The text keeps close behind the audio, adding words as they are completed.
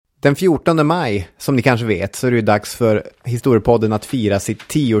Den 14 maj, som ni kanske vet, så är det ju dags för Historiepodden att fira sitt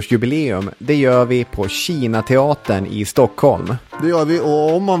 10-årsjubileum. Det gör vi på Kinateatern i Stockholm. Det gör vi,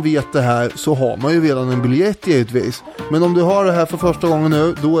 och om man vet det här så har man ju redan en biljett givetvis. Men om du har det här för första gången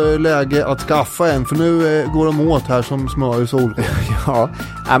nu, då är det läge att skaffa en, för nu går de åt här som smör i solsken. Ja,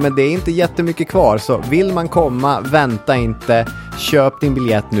 men det är inte jättemycket kvar, så vill man komma, vänta inte. Köp din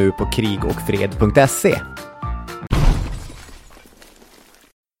biljett nu på krigogfred.se.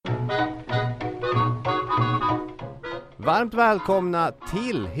 Varmt välkomna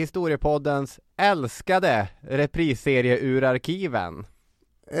till Historiepoddens älskade reprisserie ur arkiven.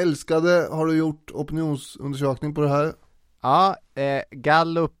 Älskade, har du gjort opinionsundersökning på det här? Ja,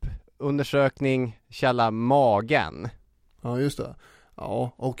 Gallup undersökning källa Magen. Ja, just det.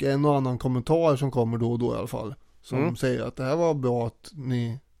 Ja, och en och annan kommentar som kommer då och då i alla fall. Som säger att det här var bra att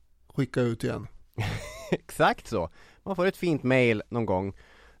ni skickar ut igen. Exakt så. Man får ett fint mejl någon gång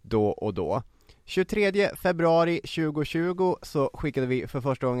då och då. 23 februari 2020 så skickade vi för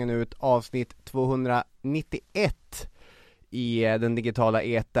första gången ut avsnitt 291 i den digitala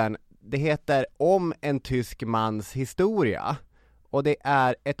etern. Det heter Om en tysk mans historia. Och det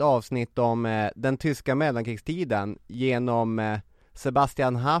är ett avsnitt om den tyska mellankrigstiden genom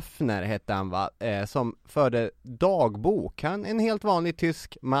Sebastian Haffner hette han va? Som förde dagbok. Han är en helt vanlig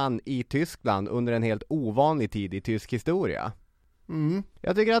tysk man i Tyskland under en helt ovanlig tid i tysk historia.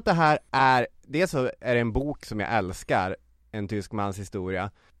 Jag tycker att det här är, dels så är det en bok som jag älskar, en tysk mans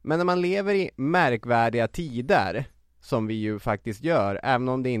historia. Men när man lever i märkvärdiga tider, som vi ju faktiskt gör, även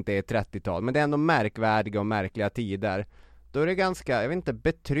om det inte är 30-tal, men det är ändå märkvärdiga och märkliga tider, då är det ganska, jag vet inte,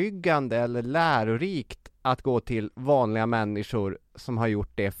 betryggande eller lärorikt att gå till vanliga människor som har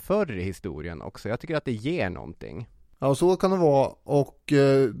gjort det förr i historien också. Jag tycker att det ger någonting. Ja, så kan det vara, och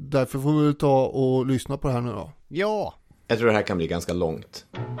därför får vi ta och lyssna på det här nu då. Ja! Jag tror det här kan bli ganska långt.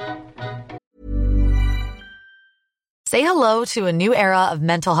 Say hello to a new era of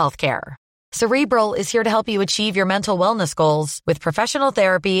mental health care. Cerebral is here to help you achieve your mental wellness goals with professional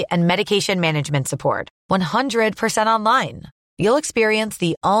therapy and medication management support. 100% online. You'll experience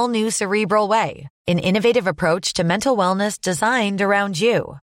the all-new Cerebral Way, an innovative approach to mental wellness designed around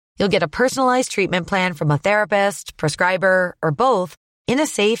you. You'll get a personalized treatment plan from a therapist, prescriber, or both in a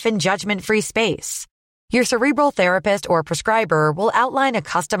safe and judgment-free space. Your Cerebral therapist or prescriber will outline a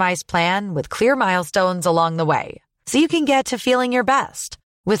customized plan with clear milestones along the way, so you can get to feeling your best.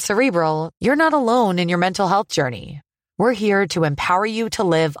 With Cerebral, you're not alone in your mental health journey. We're here to empower you to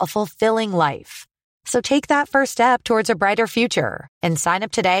live a fulfilling life. So take that first step towards a brighter future and sign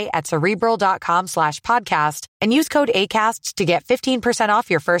up today at Cerebral.com/podcast and use code ACAST to get 15% off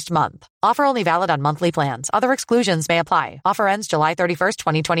your first month. Offer only valid on monthly plans. Other exclusions may apply. Offer ends July 31st,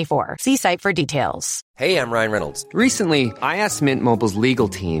 2024. See site for details. Hey, I'm Ryan Reynolds. Recently, I asked Mint Mobile's legal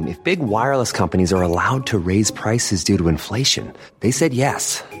team if big wireless companies are allowed to raise prices due to inflation. They said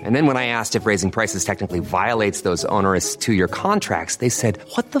yes. And then when I asked if raising prices technically violates those onerous 2-year contracts, they said,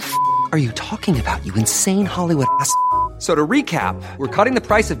 "What the f*** are you talking about, you insane Hollywood ass?" So to recap, we're cutting the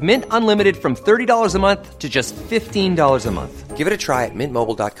price of Mint Unlimited from $30 a month to just $15 a month. Give it a try at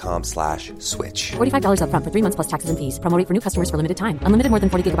mintmobile.com/switch. $45 up front for 3 months plus taxes and fees. Promo rate for new customers for limited time. Unlimited more than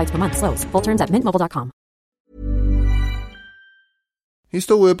 40 gigabytes per month. Slows full terms at mintmobile.com.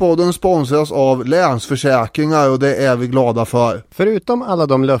 Historiepodden sponsras av Länsförsäkringar, och det är vi glada för. Förutom alla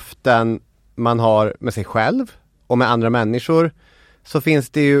de löften man har med sig själv och med andra människor, så finns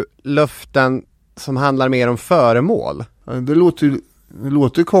det ju löften som handlar mer om föremål. Det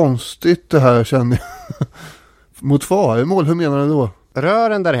låter konstigt det här, känner jag. Mot föremål, hur menar du då?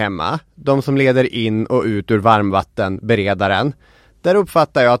 Rören där hemma, de som leder in och ut ur varmvattenberedaren, där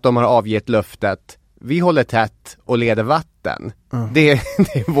uppfattar jag att de har avgett löftet: vi håller tätt och leder vatten. Det är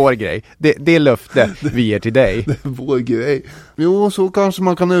vår grej. Det är löfte vi ger till dig. Det är vår grej. Jo, så kanske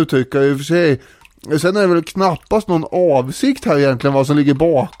man kan uttrycka det i och för sig. Sen är det väl knappast någon avsikt här egentligen vad som ligger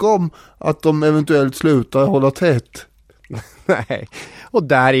bakom att de eventuellt slutar hålla tätt. Nej, och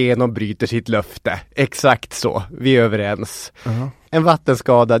därigenom bryter sitt löfte. Exakt så, vi är överens. En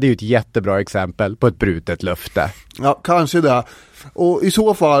vattenskada, det är ju ett jättebra exempel på ett brutet löfte. Ja, kanske det. Och i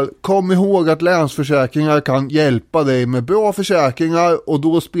så fall, kom ihåg att Länsförsäkringar kan hjälpa dig med bra försäkringar, och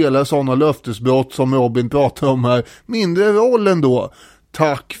då spelar sådana löftesbrott som Robin pratar om här mindre roll ändå.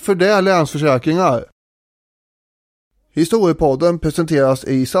 Tack för det, Länsförsäkringar. Historiepodden presenteras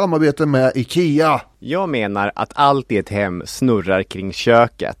i samarbete med IKEA. Jag menar att allt i ett hem snurrar kring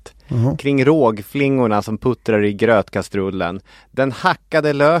köket. kring rågflingorna som puttrar i grötkastrullen, den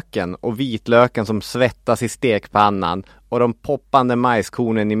hackade löken och vitlöken som svettas i stekpannan och de poppande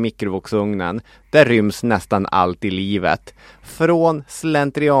majskornen i mikrovågsugnen, där ryms nästan allt i livet. Från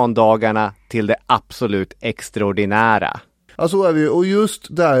slentriandagarna till det absolut extraordinära. Ja, så är det, och just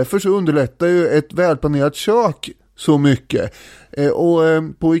därför så underlättar ju ett välplanerat kök så mycket. Och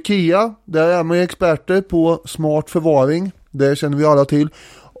på IKEA, där är man experter på smart förvaring. Det känner vi alla till.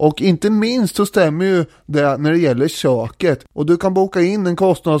 Och inte minst så stämmer ju det när det gäller köket. Och du kan boka in en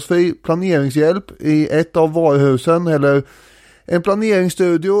kostnadsfri planeringshjälp i ett av varuhusen eller en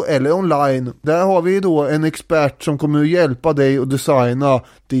planeringsstudio eller online. Där har vi då en expert som kommer att hjälpa dig att designa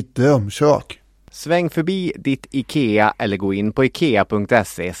ditt drömkök. Sväng förbi ditt IKEA eller gå in på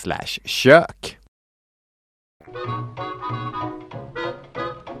ikea.se/kök.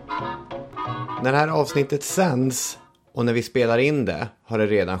 När det här avsnittet sänds och när vi spelar in det har det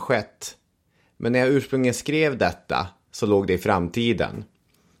redan skett. Men när jag ursprungligen skrev detta så låg det i framtiden.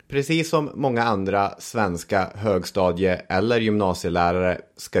 Precis som många andra svenska högstadie- eller gymnasielärare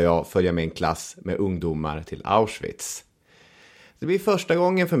ska jag följa med en klass med ungdomar till Auschwitz. Det blir första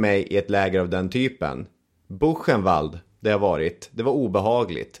gången för mig i ett läger av den typen. Buchenwald, där jag varit, det var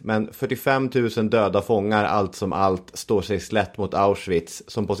obehagligt. Men 45 000 döda fångar allt som allt står sig slätt mot Auschwitz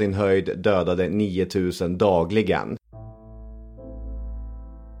som på sin höjd dödade 9 000 dagligen.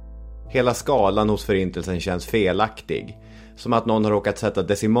 Hela skalan hos förintelsen känns felaktig. Som att någon har råkat sätta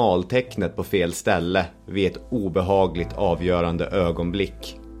decimaltecknet på fel ställe vid ett obehagligt avgörande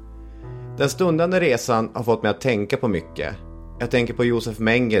ögonblick. Den stundande resan har fått mig att tänka på mycket. Jag tänker på Josef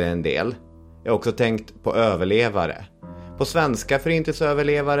Mengele en del. Jag har också tänkt på överlevare. På svenska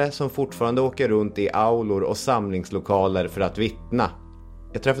förintelseöverlevare som fortfarande åker runt i aulor och samlingslokaler för att vittna.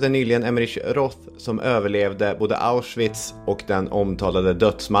 Jag träffade nyligen Emmerich Roth som överlevde både Auschwitz och den omtalade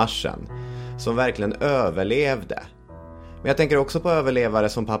dödsmarschen. Som verkligen överlevde. Men jag tänker också på överlevare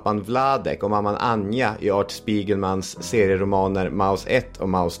som pappan Vladek och mamman Anja i Art Spiegelmans serieromaner Maus 1 och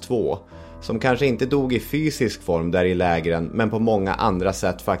Maus 2. Som kanske inte dog i fysisk form där i lägren men på många andra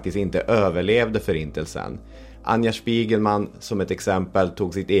sätt faktiskt inte överlevde förintelsen. Anja Spiegelman som ett exempel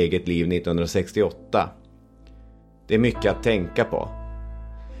tog sitt eget liv 1968. Det är mycket att tänka på.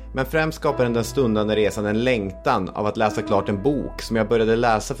 Men främst skapar den stundande resan en längtan av att läsa klart en bok som jag började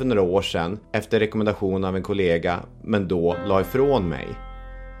läsa för några år sedan efter rekommendation av en kollega men då la ifrån mig.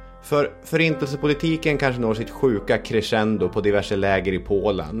 För förintelsepolitiken kanske når sitt sjuka crescendo på diverse läger i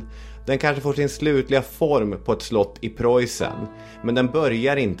Polen. Den kanske får sin slutliga form på ett slott i Preussen, men den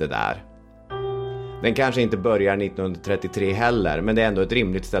börjar inte där. Den kanske inte börjar 1933 heller, men det är ändå ett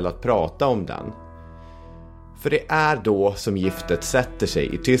rimligt ställe att prata om den. För det är då som giftet sätter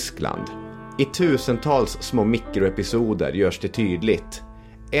sig i Tyskland. I tusentals små mikroepisoder görs det tydligt.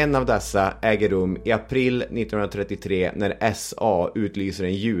 En av dessa äger rum i april 1933 när SA utlyser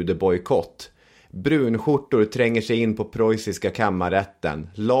en judebojkott. Brunskjortor tränger sig in på preussiska kammarrätten,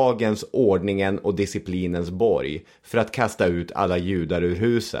 lagens, ordningen och disciplinens borg för att kasta ut alla judar ur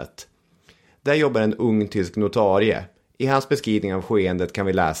huset. Där jobbar en ung tysk notarie. I hans beskrivning av skeendet kan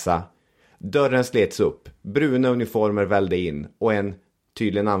vi läsa: dörren slets upp, bruna uniformer välde in och en,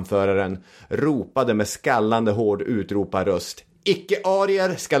 tydligen anföraren, ropade med skallande hård utroparröst: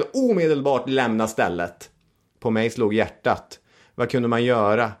 icke-arier skall omedelbart lämna stället. På mig slog hjärtat. Vad kunde man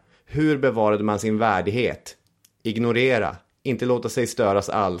göra? Hur bevarade man sin värdighet? Ignorera. Inte låta sig störas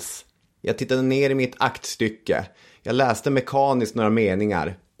alls. Jag tittade ner i mitt aktstycke. Jag läste mekaniskt några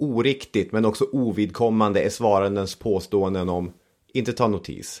meningar. Oriktigt men också ovidkommande är svarandens påståenden om inte ta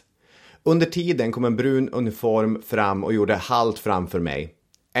notis. Under tiden kom en brun uniform fram och gjorde halt framför mig.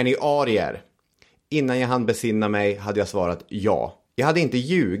 Är ni arier? Innan jag hann besinna mig hade jag svarat ja. Jag hade inte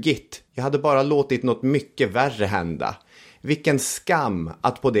ljugit. Jag hade bara låtit något mycket värre hända. Vilken skam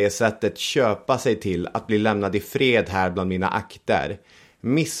att på det sättet köpa sig till att bli lämnad i fred här bland mina akter.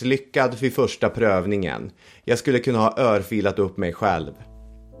 Misslyckad vid första prövningen. Jag skulle kunna ha örfilat upp mig själv.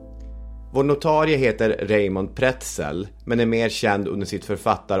 Vår notarie heter Raymond Pretzel, men är mer känd under sitt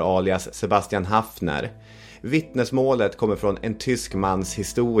författaralias Sebastian Haffner. Vittnesmålet kommer från en tysk mans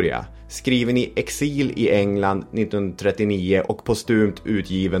historia, skriven i exil i England 1939 och postumt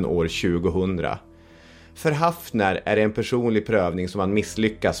utgiven år 2000. För Haffner är det en personlig prövning som han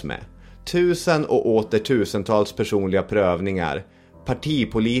misslyckas med. 1000 och åter tusentals personliga prövningar,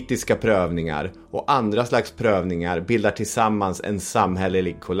 partipolitiska prövningar och andra slags prövningar bildar tillsammans en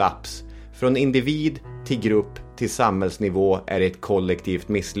samhällelig kollaps. Från individ till grupp till samhällsnivå är det ett kollektivt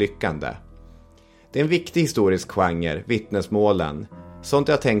misslyckande. Det är en viktig historisk genre, vittnesmålen. Sånt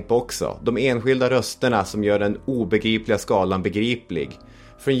jag tänkt på också, de enskilda rösterna som gör den obegripliga skalan begriplig.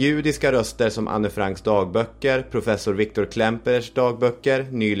 Från judiska röster som Anne Franks dagböcker, professor Viktor Klempers dagböcker,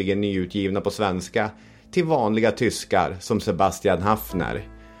 nyligen nyutgivna på svenska, till vanliga tyskar som Sebastian Haffner.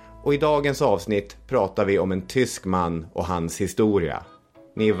 Och i dagens avsnitt pratar vi om en tysk man och hans historia.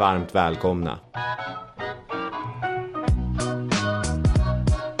 Ni är varmt välkomna.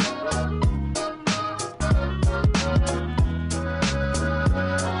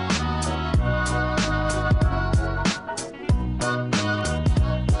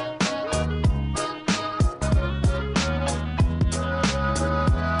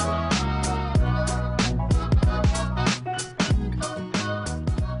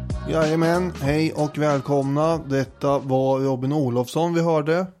 Jajamän, hej och välkomna. Detta var Robin Olofsson vi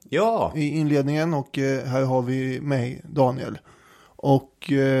hörde i inledningen och här har vi mig, Daniel.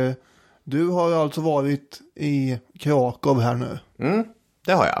 Och du har alltså varit i Krakow här nu.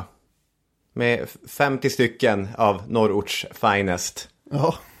 Det har jag. Med 50 stycken av norrorts finest.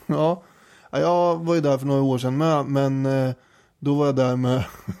 Ja, jag var ju där för några år sedan med, men då var jag där med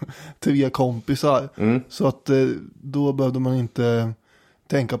 3 kompisar. Så att då behövde man inte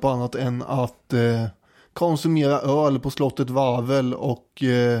tänka på annat än att konsumera öl på slottet Wawel och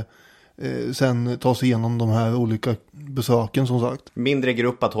sen ta sig igenom de här olika besöken som sagt. Mindre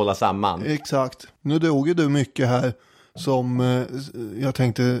grupp att hålla samman. Exakt. Nu drog ju du mycket här som jag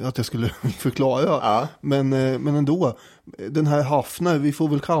tänkte att jag skulle förklara. Ja. Men ändå, den här Haffner, vi får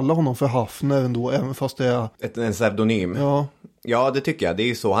väl kalla honom för Haffner ändå, även fast det är En pseudonym. Ja, det tycker jag. Det är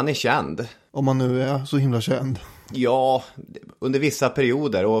ju så han är känd. Om man nu är så himla känd. Ja, under vissa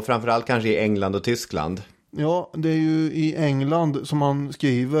perioder och framförallt kanske i England och Tyskland. Ja, det är ju i England som man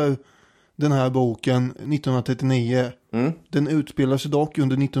skriver den här boken 1939. Den utspelar sig dock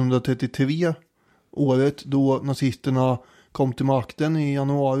under 1933, året då nazisterna kom till makten i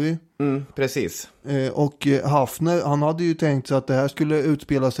januari. Precis. Och Haffner, han hade ju tänkt sig att det här skulle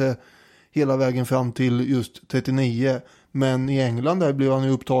utspela sig hela vägen fram till just 39. Men i England där blev han ju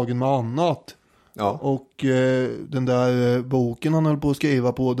upptagen med annat. Ja. Och den där boken han höll på att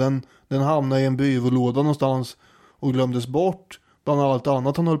skriva på, den hamnade i en byrålåda någonstans och glömdes bort bland allt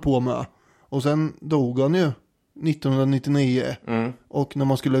annat han höll på med. Och sen dog han ju 1999. Och när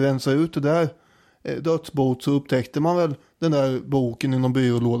man skulle rensa ut det där dödsbot så upptäckte man väl den där boken i någon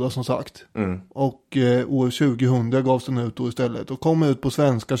byrålåda som sagt. Och år 2000 gavs den ut då istället och kom ut på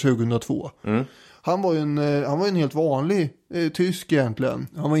svenska 2002. Han var ju en helt vanlig tysk egentligen.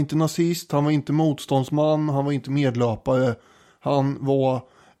 Han var inte nazist, han var inte motståndsman, han var inte medlöpare. Han var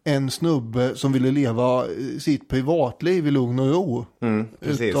en snubbe som ville leva sitt privatliv i lugn och ro.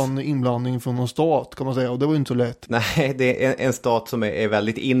 Utan inblandning från någon stat kan man säga. Och det var ju inte så lätt. Nej, det är en stat som är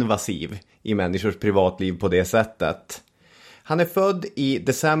väldigt invasiv i människors privatliv på det sättet. Han är född i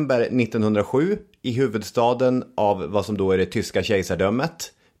december 1907 i huvudstaden av vad som då är det tyska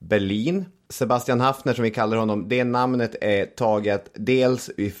kejsardömet, Berlin. Sebastian Haffner som vi kallar honom, det namnet är taget dels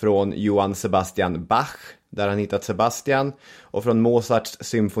ifrån Johann Sebastian Bach, där han hittat Sebastian, och från Mozarts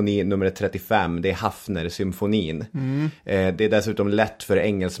symfoni nummer 35, det är Haffner-symfonin. Det är dessutom lätt för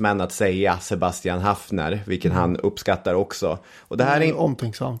engelsmän att säga Sebastian Haffner, vilket han uppskattar också. Och det här är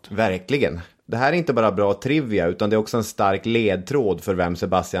omtänksamt. Verkligen. Det här är inte bara bra trivia, utan det är också en stark ledtråd för vem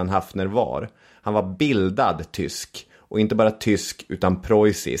Sebastian Haffner var. Han var bildad tysk, och inte bara tysk utan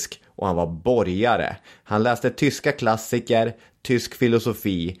preussisk. Och han var borgare. Han läste tyska klassiker, tysk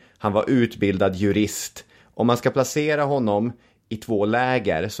filosofi. Han var utbildad jurist. Om man ska placera honom i 2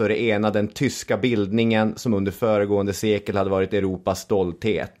 läger så är det ena den tyska bildningen som under föregående sekel hade varit Europas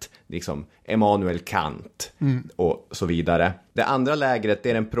stolthet. Liksom Immanuel Kant och så vidare. Det andra lägret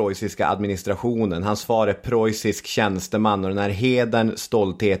är den preussiska administrationen. Hans far är preussisk tjänsteman och den här hedern,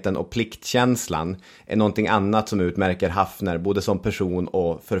 stoltheten och pliktkänslan är någonting annat som utmärker Haffner både som person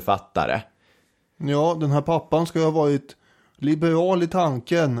och författare. Ja, den här pappan ska ha varit liberal i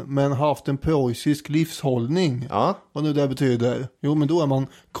tanken men haft en preussisk livshållning. Ja. Vad nu det betyder. Jo, men då är man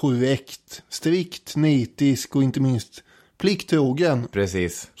korrekt, strikt, nitisk och inte minst plikttrogen.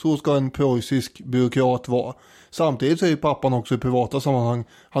 Precis. Så ska en preussisk byråkrat vara. Samtidigt så är ju pappan också i privata sammanhang,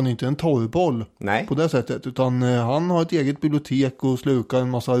 han är inte en torrboll. Nej. På det sättet, utan han har ett eget bibliotek och slukar en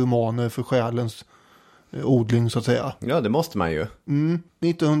massa romaner för själens odling så att säga. Ja, det måste man ju.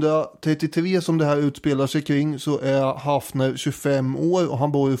 1933 som det här utspelar sig kring så är Haffner 25 år och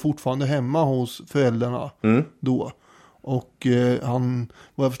han bor ju fortfarande hemma hos föräldrarna då. Och han,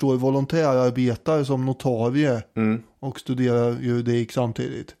 vad jag förstår, är volontärarbetare som notarie och studerar juridik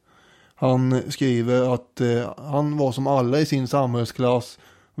samtidigt. Han skriver att han var som alla i sin samhällsklass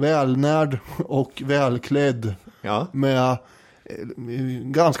välnärd och välklädd med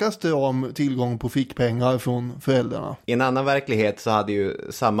ganska stram tillgång på fickpengar från föräldrarna. I en annan verklighet så hade ju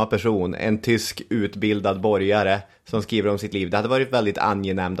samma person, en tysk utbildad borgare som skriver om sitt liv. Det hade varit väldigt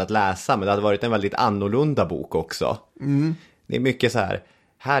angenämt att läsa, men det hade varit en väldigt annorlunda bok också. Det är mycket så här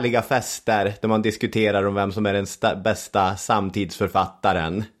härliga fester där man diskuterar om vem som är den bästa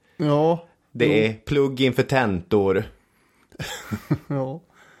samtidsförfattaren. Ja. Det är plugg inför tentor. Ja.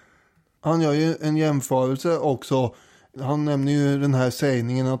 Han gör ju en jämförelse också. Han nämner ju den här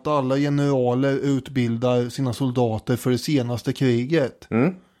sägningen att alla generaler utbildar sina soldater för det senaste kriget.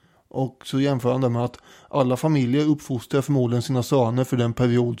 Och så jämför han det med att alla familjer uppfostrar förmodligen sina söner för den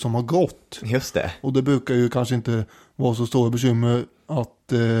period som har gått. Just det. Och det brukar ju kanske inte vara så stora bekymmer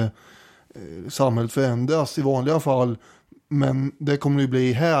att samhället förändras i vanliga fall. Men det kommer det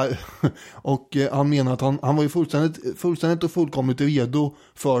bli här. Och han menar att han var ju fullständigt och fullkomligt redo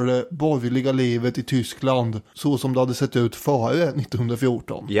för det borgerliga livet i Tyskland. Så som det hade sett ut före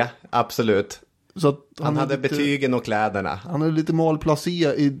 1914. Ja, absolut. Så att Han hade betygen och kläderna. Han är lite malplacé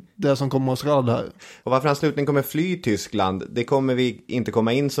i det som kommer att skall här. Och varför han slutligen kommer fly Tyskland, det kommer vi inte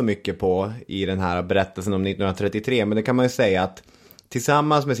komma in så mycket på i den här berättelsen om 1933. Men det kan man ju säga att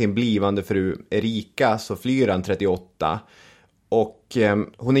tillsammans med sin blivande fru Erika så flyr han 38. Och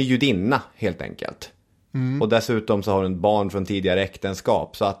hon är judinna helt enkelt. Och dessutom så har hon barn från tidigare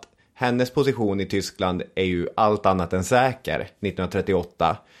äktenskap. Så att hennes position i Tyskland är ju allt annat än säker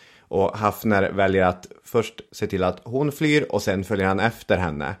 1938. Och Haffner väljer att först se till att hon flyr och sen följer han efter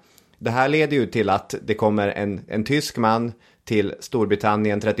henne. Det här leder ju till att det kommer en tysk man till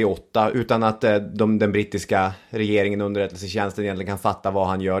Storbritannien 38 utan att den brittiska regeringen, underrättelsetjänsten, egentligen kan fatta vad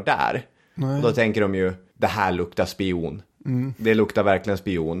han gör där. Och då tänker de ju, det här luktar spion. Det luktar verkligen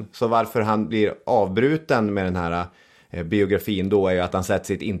spion. Så varför han blir avbruten med den här biografin då är ju att han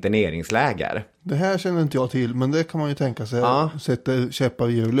sätts i ett interneringsläger. Det här känner inte jag till, men det kan man ju tänka sig. Sätter käppar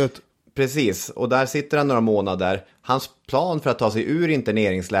i hjulet. Precis, och där sitter han några månader. Hans plan för att ta sig ur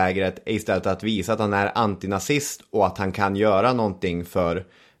interneringslägret är istället att visa att han är antinazist och att han kan göra någonting för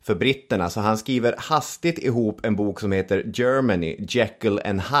britterna. Så han skriver hastigt ihop en bok som heter Germany, Jekyll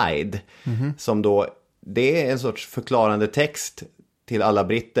and Hyde. Som då, det är en sorts förklarande text till alla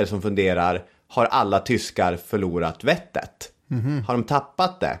britter som funderar, har alla tyskar förlorat vettet? Har de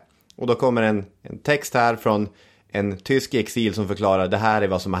tappat det? Och då kommer en text här från en tysk exil som förklarar, det här är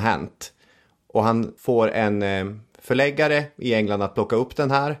vad som har hänt. Och han får en förläggare i England att plocka upp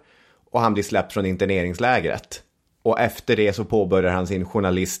den här. Och han blir släppt från interneringslägret. Och efter det så påbörjar han sin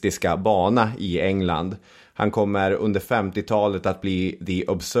journalistiska bana i England. Han kommer under 50-talet att bli The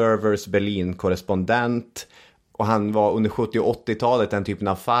Observers Berlin-korrespondent. Och han var under 70- och 80-talet en typen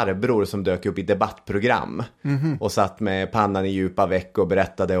av farbror som dök upp i debattprogram. Och satt med pannan i djupa veck och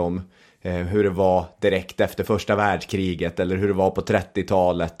berättade om hur det var direkt efter första världskriget. Eller hur det var på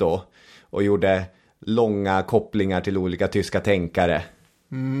 30-talet då. Och gjorde långa kopplingar till olika tyska tänkare.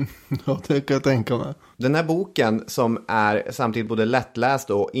 Ja, det kan jag tänka mig. Den här boken som är samtidigt både lättläst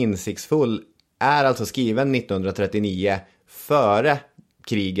och insiktsfull är alltså skriven 1939 före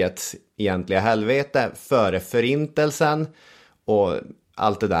krigets egentliga helvete, före förintelsen och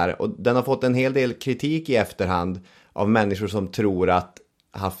allt det där. Och den har fått en hel del kritik i efterhand av människor som tror att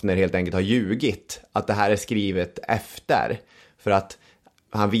Haffner helt enkelt har ljugit. Att det här är skrivet efter. För att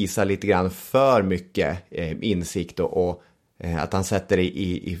han visar lite grann för mycket insikt och att han sätter det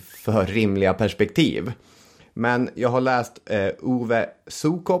i för rimliga perspektiv. Men jag har läst Ove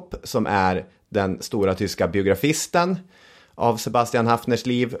Sukop som är den stora tyska biografisten av Sebastian Haffners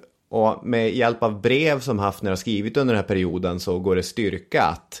liv. Och med hjälp av brev som Haffner har skrivit under den här perioden så går det styrka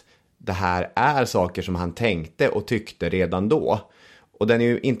att det här är saker som han tänkte och tyckte redan då. Och den är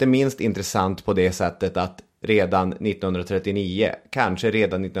ju inte minst intressant på det sättet att redan 1939, kanske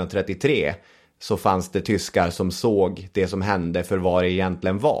redan 1933, så fanns det tyskar som såg det som hände för vad det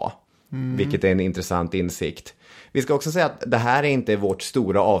egentligen var. Vilket är en intressant insikt. Vi ska också säga att det här är inte vårt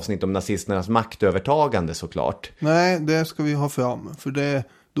stora avsnitt om nazisternas maktövertagande såklart. Nej, det ska vi ha fram. För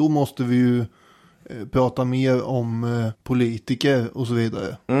då måste vi ju prata mer om politiker och så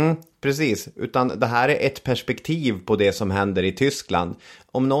vidare. Precis, utan det här är ett perspektiv på det som händer i Tyskland.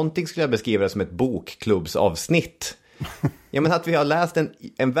 Om någonting skulle jag beskriva det som ett bokklubbsavsnitt. Ja, men att vi har läst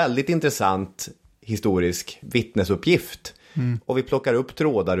en väldigt intressant historisk vittnesuppgift. Och vi plockar upp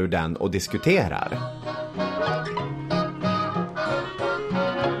trådar ur den och diskuterar.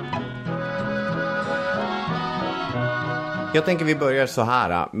 Jag tänker vi börjar så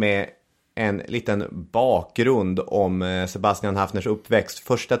här med en liten bakgrund om Sebastian Haffners uppväxt.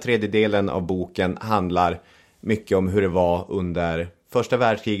 Första tredjedelen av boken handlar mycket om hur det var under första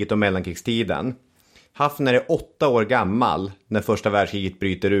världskriget och mellankrigstiden. Hafner är 8 år gammal när första världskriget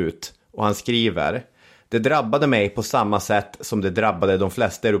bryter ut och han skriver: det drabbade mig på samma sätt som det drabbade de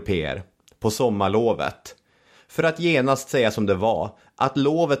flesta europeer, på sommarlovet. För att genast säga som det var, att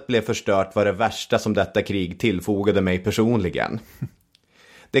lovet blev förstört var det värsta som detta krig tillfogade mig personligen.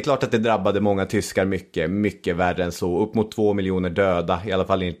 Det är klart att det drabbade många tyskar mycket värre än så. Upp mot 2 miljoner döda, i alla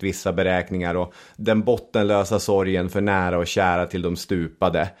fall enligt vissa beräkningar. Och den bottenlösa sorgen för nära och kära till de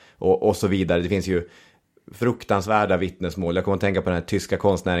stupade. Och så vidare. Det finns ju fruktansvärda vittnesmål. Jag kommer att tänka på den här tyska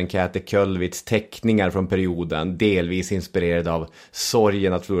konstnären Käthe Köllwitz teckningar från perioden. Delvis inspirerade av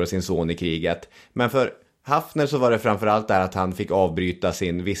sorgen att förlora sin son i kriget. Men för Hafner så var det framförallt där att han fick avbryta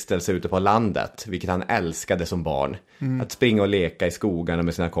sin vistelse ute på landet, vilket han älskade som barn. Att springa och leka i skogarna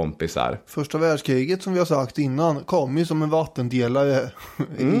med sina kompisar. Första världskriget, som vi har sagt innan, kom ju som en vattendelare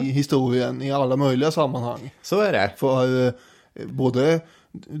i historien i alla möjliga sammanhang. Så är det. För både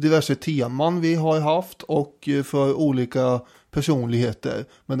diverse teman vi har haft och för olika personligheter.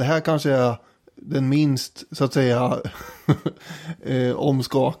 Men det här kanske är den minst, så att säga,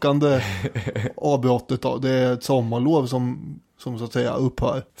 omskakande avbrottet av. Det är ett sommarlov som så att säga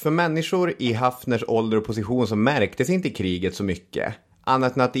upphör. För människor i Hafners ålder och position så märktes inte kriget så mycket.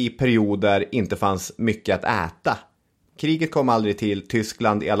 Annat än att det i perioder inte fanns mycket att äta. Kriget kom aldrig till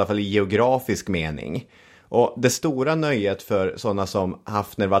Tyskland, i alla fall i geografisk mening. Och det stora nöjet för sådana som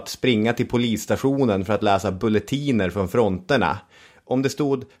Hafner var att springa till polisstationen för att läsa bulletiner från fronterna. Om det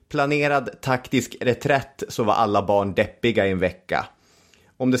stod planerad taktisk reträtt så var alla barn deppiga i en vecka.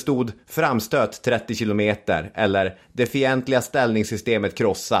 Om det stod framstöt 30 kilometer eller det fientliga ställningssystemet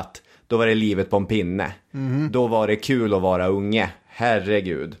krossat, då var det livet på en pinne. Då var det kul att vara unge,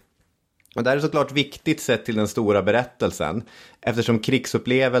 herregud. Och det här är såklart viktigt sett till den stora berättelsen, eftersom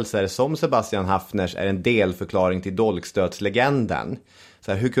krigsupplevelser som Sebastian Hafners är en delförklaring till dolkstötslegenden.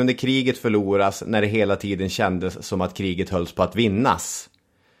 Så här, hur kunde kriget förloras när det hela tiden kändes som att kriget hölls på att vinnas?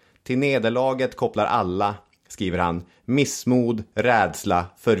 Till nederlaget kopplar alla, skriver han, missmod, rädsla,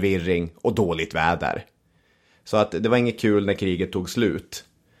 förvirring och dåligt väder. Så att det var inget kul när kriget tog slut.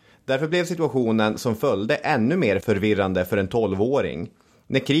 Därför blev situationen som följde ännu mer förvirrande för en 12-åring.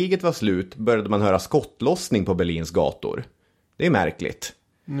 När kriget var slut började man höra skottlossning på Berlins gator. Det är märkligt.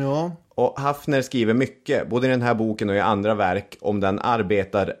 Ja. Och Hafner skriver mycket, både i den här boken och i andra verk, om den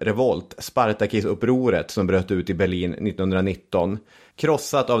arbetarrevolt, Spartakisupproret, som bröt ut i Berlin 1919.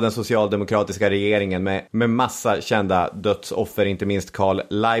 Krossat av den socialdemokratiska regeringen med massa kända dödsoffer, inte minst Karl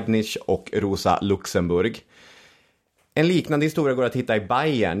Leibniz och Rosa Luxemburg. En liknande historia går att hitta i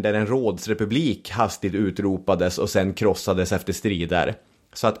Bayern, där en rådsrepublik hastigt utropades och sen krossades efter strider.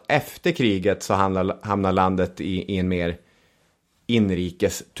 Så att efter kriget så hamnar landet i en mer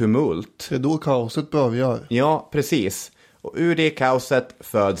inrikes tumult. Det är då kaoset börjar. Ja, precis. Och ur det kaoset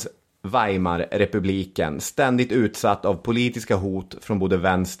föds Weimarrepubliken, ständigt utsatt av politiska hot från både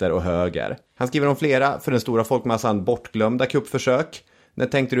vänster och höger. Han skriver om flera för den stora folkmassan bortglömda kuppförsök. När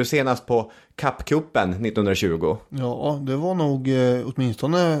tänkte du senast på Kappkuppen 1920? Ja, det var nog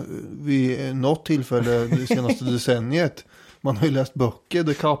åtminstone vid något tillfälle det senaste decenniet. Man har ju läst böcker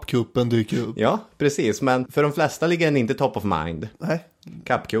där Kappkuppen dyker upp. Ja, precis. Men för de flesta ligger den inte top of mind. Nej.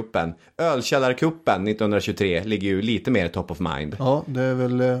 Kappkuppen. Ölkällarkuppen 1923 ligger ju lite mer top of mind. Ja, det är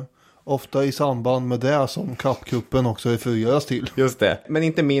väl ofta i samband med det som Kappkuppen också refereras till. Just det. Men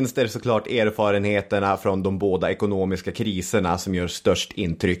inte minst är det såklart erfarenheterna från de båda ekonomiska kriserna som gör störst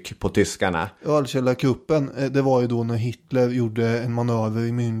intryck på tyskarna. Ölkällarkuppen, det var ju då när Hitler gjorde en manöver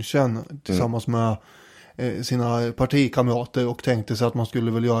i München tillsammans med sina partikamrater och tänkte sig att man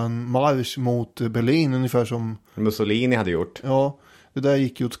skulle väl göra en marsch mot Berlin ungefär som Mussolini hade gjort. Ja, det där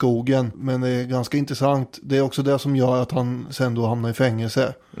gick ju åt skogen, men det är ganska intressant. Det är också det som gör att han sen då hamnar i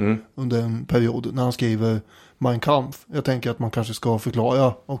fängelse under en period när han skriver Mein Kampf. Jag tänker att man kanske ska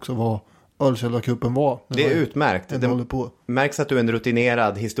förklara också vad Ölkällarkuppen var. Det är utmärkt. Det märks att du är en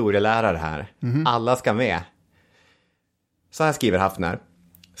rutinerad historielärare här. Alla ska med. Så här skriver Hafner.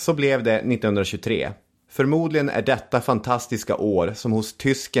 Så blev det 1923. Förmodligen är detta fantastiska år som hos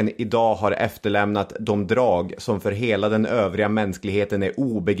tysken idag har efterlämnat de drag som för hela den övriga mänskligheten är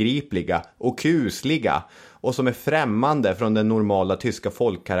obegripliga och kusliga och som är främmande från den normala tyska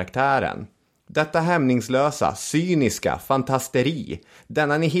folkkaraktären. Detta hämningslösa, cyniska fantasteri,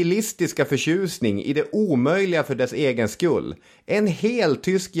 denna nihilistiska förtjusning i det omöjliga för dess egen skull. En hel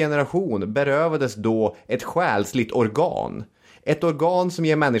tysk generation berövades då ett själsligt organ. Ett organ som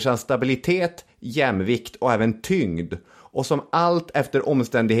ger människan stabilitet, jämvikt och även tyngd. Och som allt efter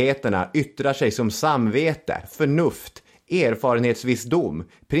omständigheterna yttrar sig som samvete, förnuft, erfarenhetsvisdom,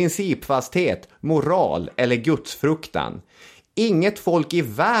 principfasthet, moral eller gudsfruktan. Inget folk i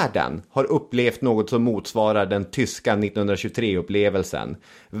världen har upplevt något som motsvarar den tyska 1923-upplevelsen.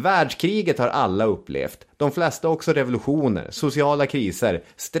 Världskriget har alla upplevt. De flesta också revolutioner, sociala kriser,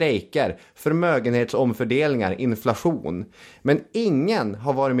 strejker, förmögenhetsomfördelningar, inflation. Men ingen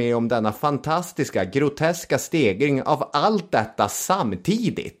har varit med om denna fantastiska, groteska stegring av allt detta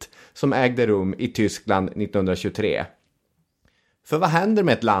samtidigt som ägde rum i Tyskland 1923. För vad händer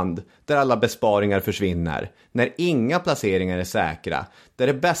med ett land där alla besparingar försvinner, när inga placeringar är säkra, där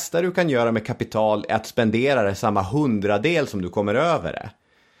det bästa du kan göra med kapital är att spendera det samma 100-del som du kommer över det?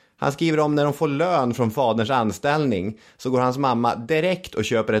 Han skriver om när de får lön från faderns anställning så går hans mamma direkt och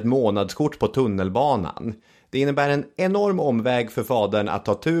köper ett månadskort på tunnelbanan. Det innebär en enorm omväg för fadern att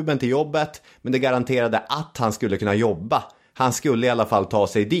ta tuben till jobbet, men det garanterade att han skulle kunna jobba. Han skulle i alla fall ta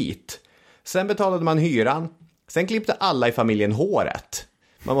sig dit. Sen betalade man hyran. Sen klippte alla i familjen håret.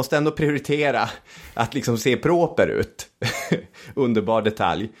 Man måste ändå prioritera att liksom se proper ut. Underbar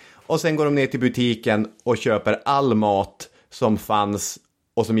detalj. Och sen går de ner till butiken och köper all mat som fanns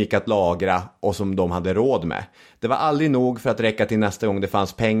och som gick att lagra och som de hade råd med. Det var aldrig nog för att räcka till nästa gång det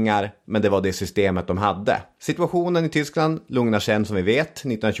fanns pengar, men det var det systemet de hade. Situationen i Tyskland lugnar sen som vi vet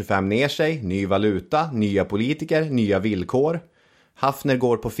 1925 ner sig, ny valuta, nya politiker, nya villkor. Hafner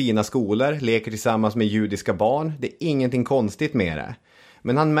går på fina skolor, leker tillsammans med judiska barn. Det är ingenting konstigt med det.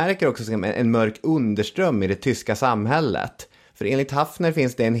 Men han märker också en mörk underström i det tyska samhället. För enligt Hafner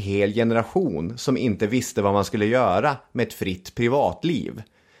finns det en hel generation som inte visste vad man skulle göra med ett fritt privatliv.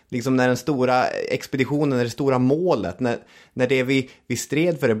 Liksom när den stora expeditionen, det stora målet, när det vi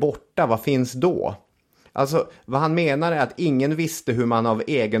stred för är borta, vad finns då? Alltså, vad han menar är att ingen visste hur man av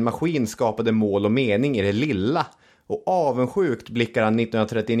egen maskin skapade mål och mening i det lilla. Och avundsjukt blickar han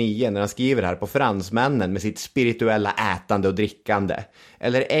 1939 när han skriver här på fransmännen med sitt spirituella ätande och drickande.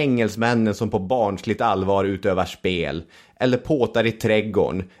 Eller engelsmännen som på barnsligt allvar utövar spel. Eller påtar i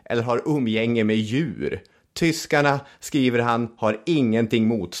trädgården. Eller har umgänge med djur. Tyskarna, skriver han, har ingenting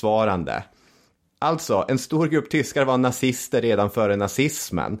motsvarande. Alltså, en stor grupp tyskar var nazister redan före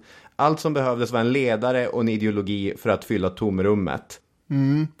nazismen. Allt som behövdes var en ledare och en ideologi för att fylla tomrummet.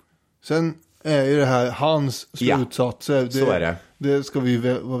 Sen är ju det här hans slutsatser. Så är det. Det ska vi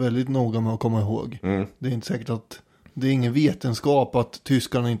vara väldigt noga med att komma ihåg. Det är inte säkert att det är ingen vetenskap att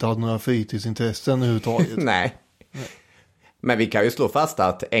tyskarna inte hade några fritidsintressen överhuvudtaget. Nej. Men vi kan ju slå fast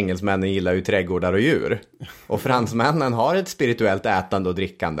att engelsmännen gillar ju trädgårdar och djur. Och fransmännen har ett spirituellt ätande och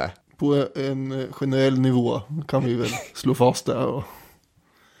drickande. På en generell nivå kan vi väl slå fast det.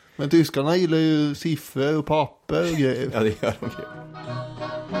 Men tyskarna gillar ju siffror och papper och grejer. Ja, det gör de ju.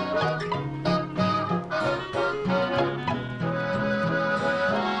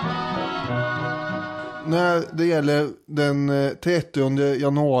 När det gäller den 30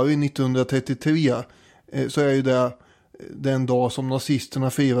 januari 1933 så är ju det den dag som nazisterna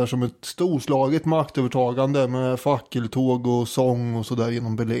firar som ett storslaget maktövertagande med fackeltåg och sång och sådär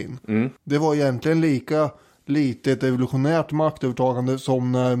genom Berlin. Det var egentligen lika lite ett revolutionärt maktövertagande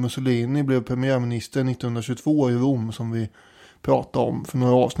som när Mussolini blev premiärminister 1922 i Rom som vi pratade om för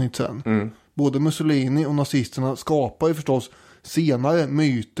några avsnitt sedan. Både Mussolini och nazisterna skapar ju förstås senare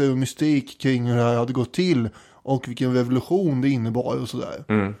myter och mystik kring hur det här hade gått till och vilken revolution det innebar och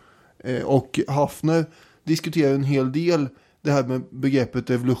sådär. Och Hafner diskuterar en hel del det här med begreppet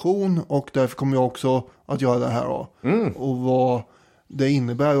revolution och därför kommer jag också att göra det här då. Och vad det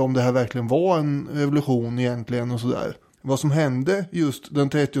innebär, om det här verkligen var en revolution egentligen och sådär. Vad som hände just den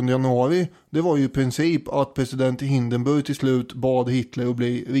 30 januari, det var ju i princip att president Hindenburg till slut bad Hitler att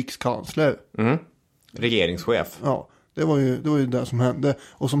bli rikskansler. Regeringschef. Ja, det var ju det som hände.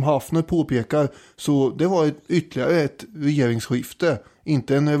 Och som Hafner påpekar, så det var ytterligare ett regeringsskifte.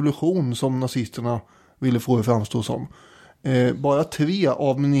 Inte en revolution som nazisterna ville få det framstå som. Bara 3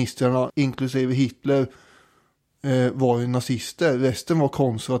 av ministrarna, inklusive Hitler, var ju nazister. Resten var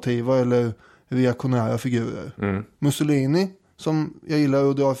konservativa eller reaktionära figurer. Mussolini, som jag gillar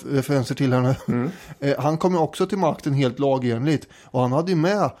att dra referenser till här nu, han kom ju också till makten helt lagenligt. Och han hade ju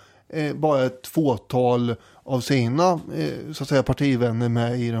med bara ett fåtal av sina så att säga partivänner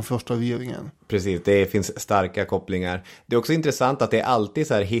med i den första regeringen. Precis, det finns starka kopplingar. Det är också intressant att det är alltid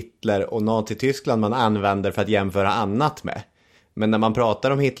så här Hitler och Nazi-Tyskland man använder för att jämföra annat med. Men när man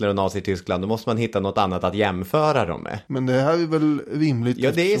pratar om Hitler och Nazi-Tyskland då måste man hitta något annat att jämföra dem med. Men det här är väl rimligt?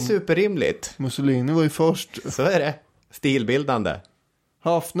 Ja, det är superrimligt. Mussolini var ju först. Så är det. Stilbildande.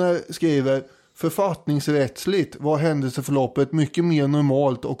 Hafner skriver: författningsrättsligt var händelseförloppet mycket mer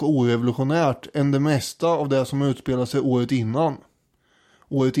normalt och orevolutionärt än det mesta av det som utspelade sig året innan.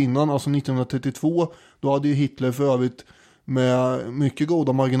 Året innan, alltså 1932, då hade ju Hitler för övrigt med mycket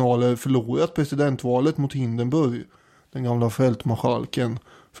goda marginaler förlorat presidentvalet mot Hindenburg. den gamla fältmarskalken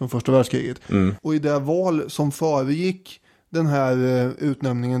från första världskriget. Och i det val som föregick den här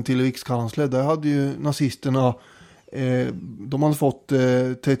utnämningen till rikskansler, där hade ju nazisterna de hade fått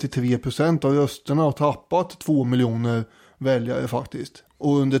 33% av rösterna och tappat 2 miljoner väljare faktiskt.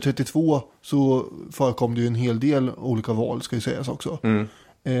 Och under 32 så förekom det ju en hel del olika val, ska ju sägas också.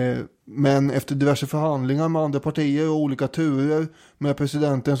 Men efter diverse förhandlingar med andra partier och olika turer med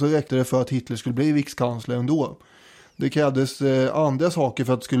presidenten så räckte det för att Hitler skulle bli rikskansler ändå. Det krävdes andra saker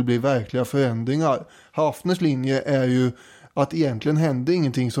för att det skulle bli verkliga förändringar. Hafners linje är ju att egentligen hände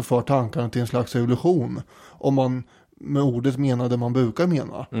ingenting som för tankarna till en slags revolution. Om man med ordet menar det man brukar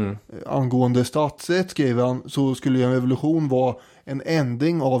mena. Angående statsrätt, skriver han, så skulle en revolution vara en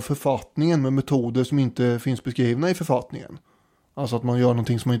ändring av författningen med metoder som inte finns beskrivna i författningen. Alltså att man gör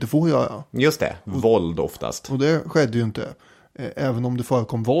någonting som man inte får göra. Just det, våld oftast. Och det skedde ju inte. Även om det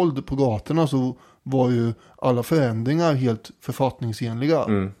förekom våld på gatorna så var ju alla förändringar helt författningsenliga.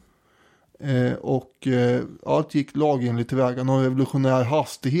 Allt gick lagenligt tillväga. Någon revolutionär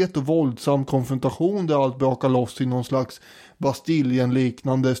hastighet och våldsam konfrontation där allt brakar loss i någon slags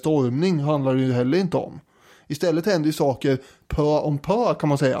Bastiljen-liknande stormning handlar det ju heller inte om. Istället händer ju saker pö om pö, kan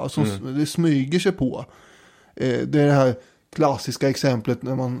man säga, som det smyger sig på. Det är det här klassiska exemplet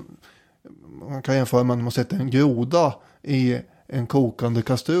när man kan jämföra med när man sätter en groda i en kokande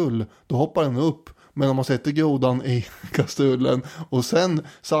kastrull, då hoppar den upp. Men om man sätter grodan i kastrullen och sen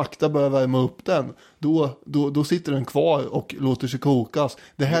sakta börjar värma upp den, då sitter den kvar och låter sig kokas.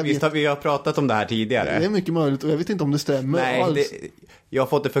 Det här Visst har vi pratat om det här tidigare. Det är mycket möjligt och jag vet inte om det stämmer alls. Jag har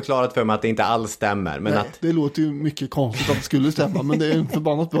fått det förklarat för mig att det inte alls stämmer. Men Nej, det låter ju mycket konstigt att det skulle stämma, men det är en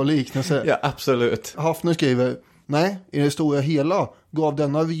förbannat bra liknelse. Ja, absolut. Hafner skriver: nej, i det stora hela gav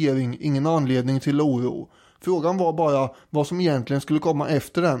denna regering ingen anledning till oro. Frågan var bara vad som egentligen skulle komma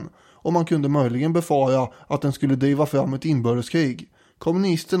efter den. Och man kunde möjligen befara att den skulle driva fram ett inbördeskrig.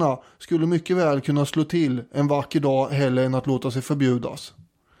 Kommunisterna skulle mycket väl kunna slå till en vacker dag hellre än att låta sig förbjudas.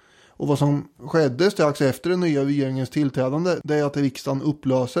 Och vad som skedde strax efter den nya regeringens tillträdande, det är att riksdagen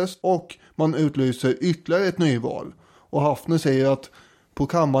upplöses och man utlyser ytterligare ett nyval. Och Hafner säger att på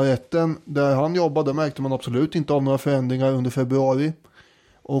kammarrätten där han jobbade märkte man absolut inte av några förändringar under februari.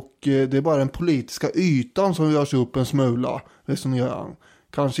 Och det är bara den politiska ytan som rör sig upp en smula, resonerar han.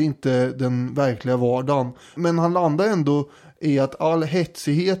 Kanske inte den verkliga vardagen. Men han landar ändå i att all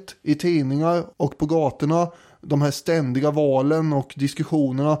hetsighet i tidningar och på gatorna, de här ständiga valen och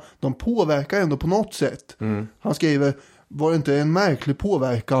diskussionerna, de påverkar ändå på något sätt. Han skriver: var det inte en märklig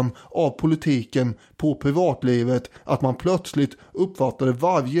påverkan av politiken på privatlivet att man plötsligt uppfattade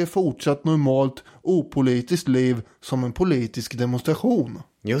varje fortsatt normalt opolitiskt liv som en politisk demonstration?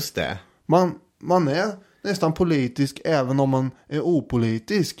 Just det. Man är nästan politisk även om man är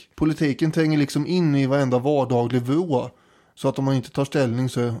opolitisk. Politiken tränger liksom in i varenda vardaglig vrå. Så att om man inte tar ställning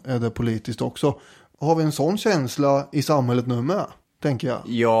så är det politiskt också. Har vi en sån känsla i samhället nu med, tänker jag?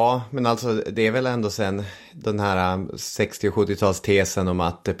 Ja, men alltså det är väl ändå sen den här 60- och 70-talstesen om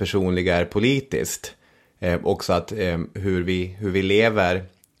att det personliga är politiskt. Också att hur vi lever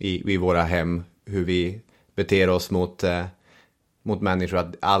i våra hem, hur vi beter oss mot människor,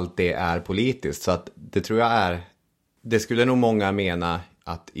 att allt det är politiskt. Så att det tror jag det skulle nog många mena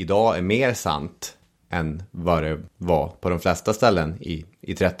att idag är mer sant än vad det var på de flesta ställen i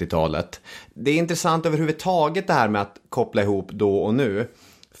 30-talet. Det är intressant överhuvudtaget det här med att koppla ihop då och nu.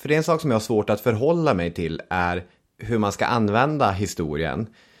 För det är en sak som jag har svårt att förhålla mig till är hur man ska använda historien.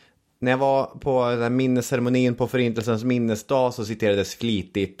 När jag var på den här minnesceremonin på Förintelsens minnesdag så citerades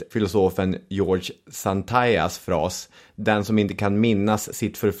flitigt filosofen George Santayas fras: den som inte kan minnas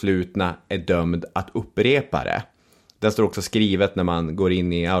sitt förflutna är dömd att upprepa det. Den står också skrivet när man går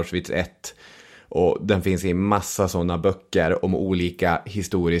in i Auschwitz 1. Och den finns i massa sådana böcker om olika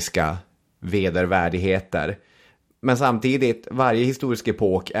historiska vedervärdigheter. Men samtidigt, varje historisk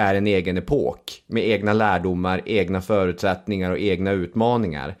epok är en egen epok med egna lärdomar, egna förutsättningar och egna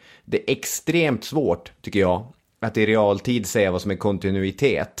utmaningar. Det är extremt svårt, tycker jag, att i realtid säga vad som är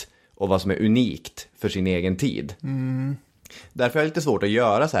kontinuitet och vad som är unikt för sin egen tid. Därför är det lite svårt att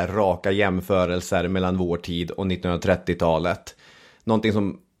göra så här raka jämförelser mellan vår tid och 1930-talet. Någonting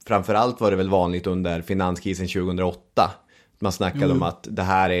som framförallt var det väl vanligt under finanskrisen 2008. Man snackade om att det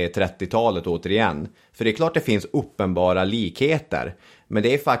här är 30-talet återigen. För det är klart det finns uppenbara likheter. Men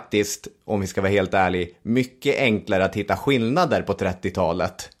det är faktiskt, om vi ska vara helt ärlig, mycket enklare att hitta skillnader på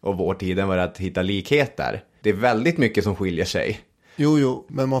 30-talet och vår tid än vad det är att hitta likheter. Det är väldigt mycket som skiljer sig. Jo,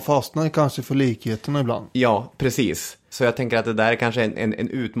 men man fastnar kanske för likheterna ibland. Ja, precis. Så jag tänker att det där är kanske en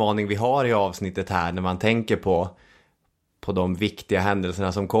utmaning vi har i avsnittet här när man tänker på de viktiga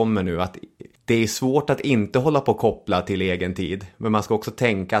händelserna som kommer nu. Att det är svårt att inte hålla på och koppla till egen tid. Men man ska också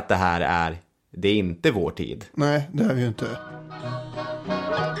tänka att det är inte vår tid. Nej, det är ju inte.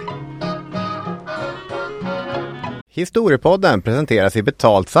 Historiepodden presenteras i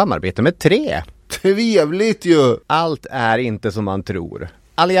betalt samarbete med 3. Trevligt ju! Allt är inte som man tror.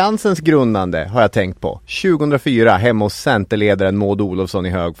 Alliansens grundande har jag tänkt på. 2004 hemma hos centerledaren Maud Olofsson i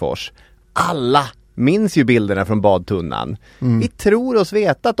Högfors. Alla minns ju bilderna från badtunnan. Vi tror oss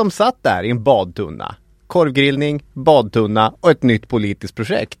veta att de satt där i en badtunna. Korvgrillning, badtunna och ett nytt politiskt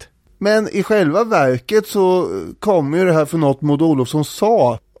projekt. Men i själva verket så kommer ju det här för något Maud Olofsson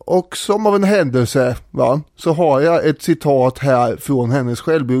sa. Och som av en händelse, så har jag ett citat här från hennes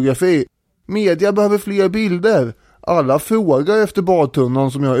självbiografi. Media behöver fler bilder. Alla frågar efter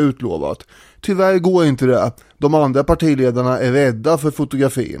badtunnan som jag har utlovat. Tyvärr går inte det. De andra partiledarna är rädda för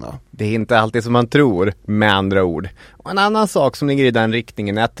fotografierna. Det är inte alltid som man tror, med andra ord. Och en annan sak som ligger i den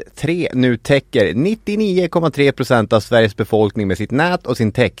riktningen är att 3 nu täcker 99,3% av Sveriges befolkning med sitt nät och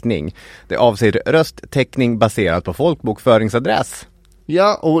sin täckning. Det avser rösttäckning baserat på folkbokföringsadress.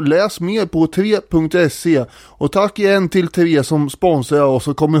 Ja, och läs mer på 3.se. Och tack igen till 3 som sponsrar oss,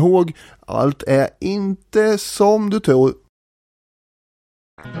 och kom ihåg, allt är inte som du tror.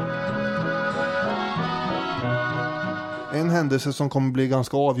 En händelse som kommer bli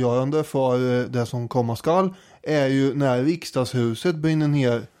ganska avgörande för det som komma skall är ju när riksdagshuset brinner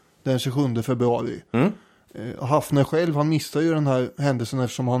ner den 27 februari. Hafner själv, han missar ju den här händelsen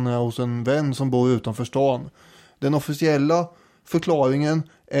eftersom han är hos en vän som bor utanför stan. Den officiella förklaringen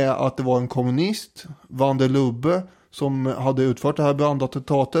är att det var en kommunist, Van der Lubbe, som hade utfört det här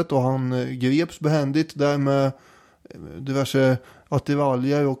brandattentatet, och han greps behändigt där med diverse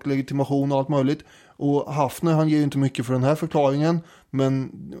attiraljer och legitimation och allt möjligt. Och Hafner, han ger ju inte mycket för den här förklaringen,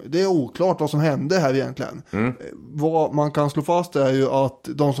 men det är oklart vad som hände här egentligen. Vad man kan slå fast är ju att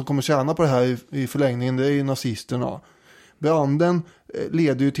de som kommer tjäna på det här i förlängningen, det är ju nazisterna. Branden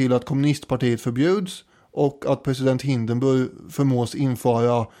leder ju till att kommunistpartiet förbjuds och att president Hindenburg förmås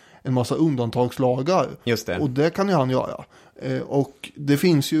införa en massa undantagslagar. Just det. Och det kan ju han göra. Och det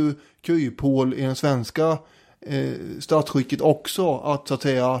finns ju kryphål i den svenska statsskicket också, att så att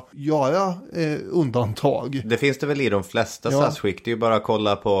säga göra undantag. Det finns det väl i de flesta statsskick. Det är ju bara att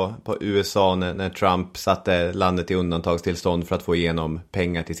kolla på USA när Trump satte landet i undantagstillstånd för att få igenom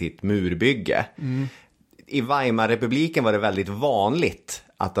pengar till sitt murbygge. I Weimarrepubliken var det väldigt vanligt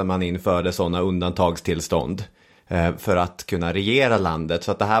att man införde sådana undantagstillstånd för att kunna regera landet.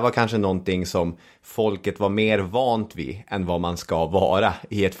 Så att det här var kanske någonting som folket var mer vant vid än vad man ska vara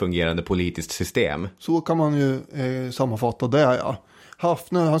i ett fungerande politiskt system. Så kan man ju sammanfatta det, ja.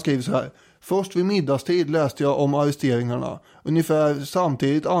 Hafner, han skriver så här: först vid middagstid läste jag om arresteringarna. Ungefär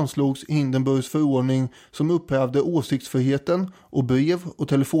samtidigt anslogs Hindenburgs förordning som upphävde åsiktsfriheten och brev- och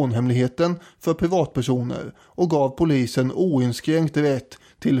telefonhemligheten för privatpersoner och gav polisen oinskränkt rätt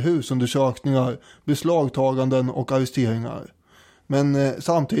till husundersökningar, beslagtaganden och arresteringar. Men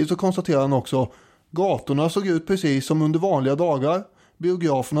samtidigt så konstaterar han också: gatorna såg ut precis som under vanliga dagar.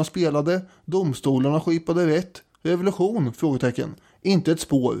 Biograferna spelade, domstolarna skipade rätt. Revolution? Frågetecken. Inte ett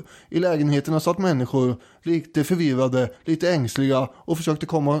spår. I lägenheterna satt människor lite förvirrade, lite ängsliga och försökte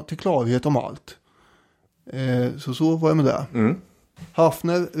komma till klarhet om allt. Så var det med det.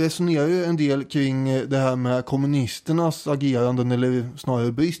 Hafner resonerar ju en del kring det här med kommunisternas agerande, eller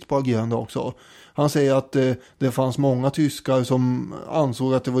snarare brist på agerande också. Han säger att det fanns många tyskar som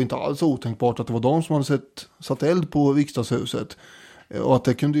ansåg att det var inte alls otänkbart att det var de som hade satt eld på riksdagshuset. Och att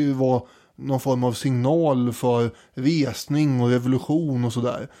det kunde ju vara någon form av signal för resning och revolution och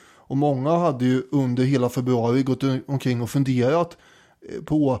sådär. Och många hade ju under hela februari gått omkring och funderat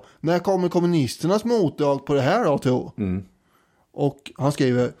på när kommer kommunisternas motdrag på det här då, tro? Och han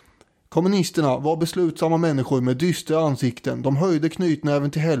skriver: kommunisterna var beslutsamma människor med dystra ansikten. De höjde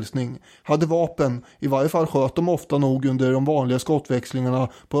knytnäven till hälsning, hade vapen, i varje fall sköt de ofta nog under de vanliga skottväxlingarna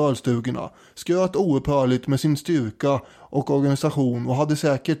på ölstugorna. Skröt oupphörligt med sin styrka och organisation och hade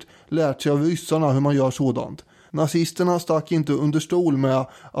säkert lärt sig av ryssarna hur man gör sådant. Nazisterna stack inte under stol med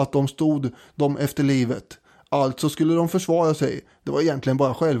att de stod dem efter livet. Alltså skulle de försvara sig. Det var egentligen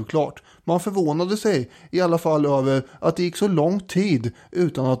bara självklart. Man förvånade sig i alla fall över att det gick så lång tid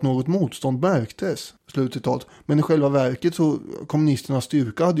utan att något motstånd märktes. Slutcitat. Men i själva verket så kommunisternas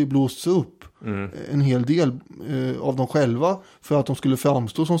styrka hade ju blåsts upp en hel del av dem själva för att de skulle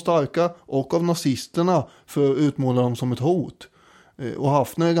framstå som starka, och av nazisterna för att utmåla dem som ett hot. Och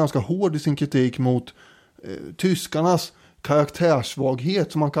Hafner är ganska hård i sin kritik mot tyskarnas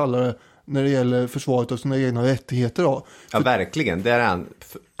karaktärssvaghet, som man kallar det, när det gäller försvaret av sina egna rättigheter då. Ja, verkligen. Det är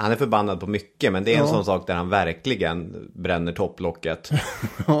han är förbannad på mycket, men det är en sån sak där han verkligen bränner topplocket.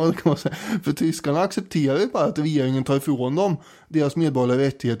 Ja, det kan man säga. För tyskarna accepterar ju bara att regeringen tar ifrån dem deras medborgerliga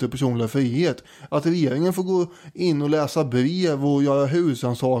rättigheter och personliga frihet. Att regeringen får gå in och läsa brev och göra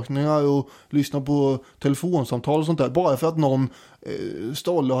husansakningar och lyssna på telefonsamtal och sånt där. Bara för att någon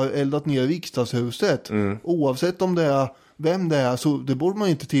stolle har eldat ner riksdagshuset. Oavsett om det är vem det är, så det borde man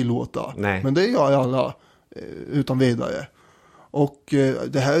inte tillåta. Nej. Men det gör alla utan vidare. Och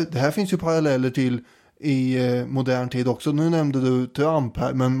det här finns ju paralleller till i modern tid också. Nu nämnde du Trump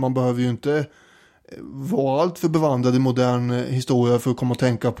här, men man behöver ju inte vara allt för bevandrad i modern historia för att komma att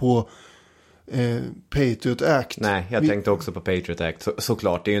tänka på Patriot Act. Nej, jag tänkte också på Patriot Act.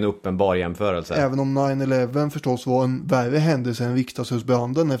 Såklart, det är ju en uppenbar jämförelse. Även om 9/11 förstås var en värre händelse än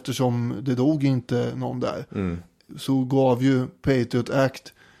riksdagshusbranden, eftersom det dog inte någon där. Så gav ju Patriot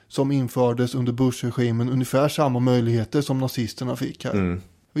Act, som infördes under Bush-regimen, ungefär samma möjligheter som nazisterna fick här.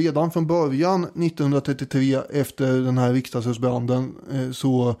 Redan från början 1933, efter den här riksdagshusbranden,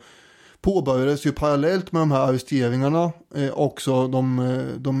 så påbörjades ju parallellt med de här arresteringarna också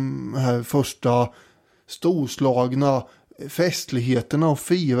de här första storslagna festligheterna och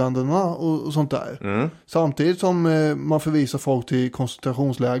firandena och sånt där. Samtidigt som man förvisar folk till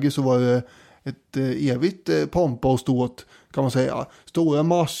koncentrationsläger, så var det ett evigt pompa och ståt, kan man säga. Stora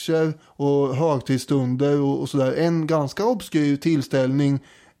marscher och högtidsstunder och sådär. En ganska obskyr tillställning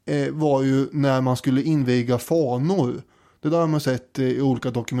var ju när man skulle inviga fanor. Det där har man sett i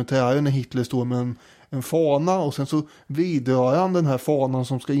olika dokumentärer när Hitler står med en fana, och sen så vidrör han den här fanan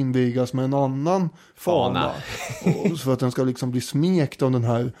som ska invigas med en annan fana. Och för att den ska liksom bli smekt av den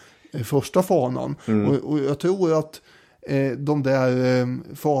här första fanan. Och jag tror att de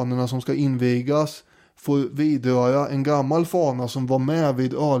där fanorna som ska invigas får vidröra en gammal fana som var med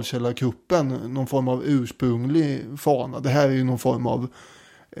vid ölkällarkuppen, någon form av ursprunglig fana. Det här är ju någon form av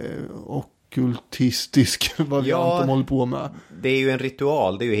ockultistisk variant de håller på med. Det är ju en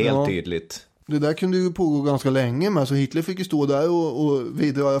ritual, det är ju helt tydligt. Det där kunde ju pågå ganska länge med, så Hitler fick ju stå där och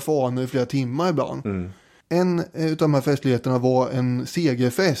vidröra fanor i flera timmar ibland. En av de här festligheterna var en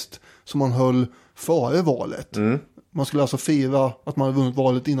segerfest som man höll före valet. Man skulle alltså fira att man hade vunnit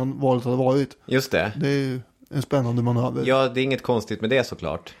valet innan valet hade varit. Just det. Det är ju en spännande manöver. Ja, det är inget konstigt med det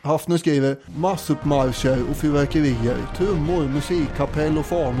såklart. Hafner skriver: massuppmarscher och fyrverkerier, trummor, musikkapell och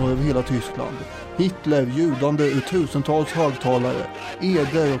fanor över hela Tyskland. Hitler ljudande ur tusentals högtalare,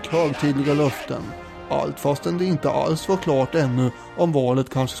 eder och högtidliga löften. Allt fastän det inte alls var klart ännu om valet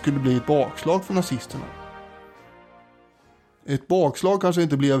kanske skulle bli ett bakslag för nazisterna. Ett bakslag kanske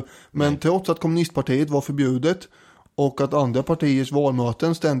inte blev, men trots att kommunistpartiet var förbjudet och att andra partiers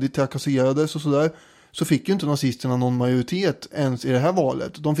valmöten ständigt trakasserades och sådär, så fick ju inte nazisterna någon majoritet ens i det här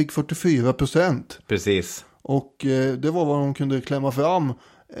valet. De fick 44%. Precis. Och det var vad de kunde klämma fram,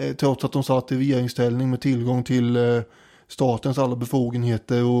 trots att de satt i regeringsställning med tillgång till statens alla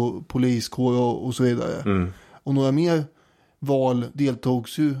befogenheter och poliskår och så vidare. Och några mer val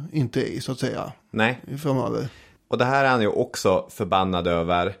deltogs ju inte i, så att säga. Nej. Framöver. Och det här är han ju också förbannad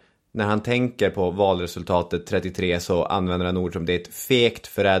över. När han tänker på valresultatet 33 så använder han ord som det är ett fegt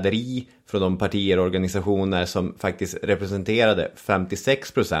förräderi från de partier och organisationer som faktiskt representerade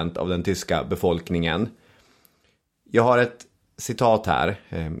 56% av den tyska befolkningen. Jag har ett citat här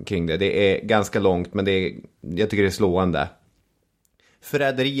kring det. Det är ganska långt, men jag tycker det är slående.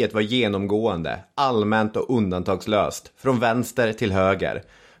 Förräderiet var genomgående, allmänt och undantagslöst, från vänster till höger.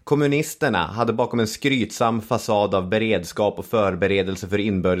 Kommunisterna hade bakom en skrytsam fasad av beredskap och förberedelse för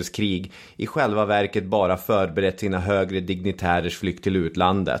inbördeskrig i själva verket bara förberett sina högre dignitärers flykt till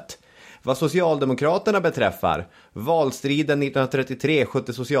utlandet. Vad Socialdemokraterna beträffar, valstriden 1933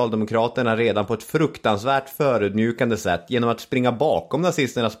 skötte Socialdemokraterna redan på ett fruktansvärt förödmjukande sätt genom att springa bakom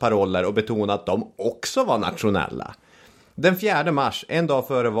nazisternas paroller och betona att de också var nationella. Den 4 mars, en dag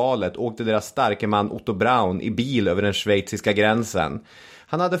före valet, åkte deras starke man Otto Braun i bil över den schweiziska gränsen.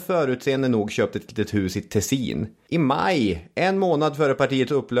 Han hade förutseende nog köpt ett litet hus i Tessin. I maj, en månad före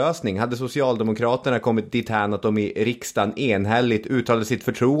partiets upplösning, hade Socialdemokraterna kommit dithän att de i riksdagen enhälligt uttalade sitt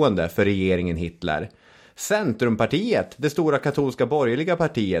förtroende för regeringen Hitler. Centrumpartiet, det stora katolska borgerliga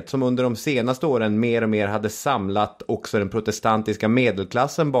partiet som under de senaste åren mer och mer hade samlat också den protestantiska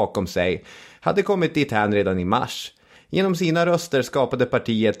medelklassen bakom sig, hade kommit dithän redan i mars. Genom sina röster skapade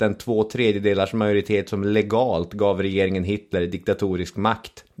partiet en 2/3 majoritet som legalt gav regeringen Hitler diktatorisk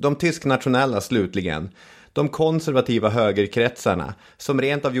makt. De tysknationella slutligen, de konservativa högerkretsarna, som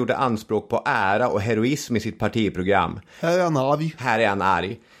rent av gjorde anspråk på ära och heroism i sitt partiprogram. Här är han arg. Här är han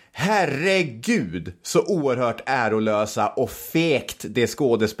arg. Herregud, så oerhört ärolösa och fegt det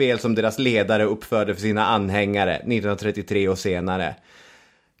skådespel som deras ledare uppförde för sina anhängare 1933 och senare.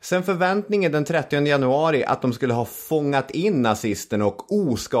 Sen förväntningen den 30 januari att de skulle ha fångat in nazisterna och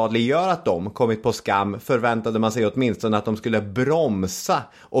oskadliggörat dem kommit på skam, förväntade man sig åtminstone att de skulle bromsa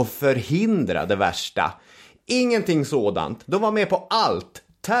och förhindra det värsta. Ingenting sådant. De var med på allt.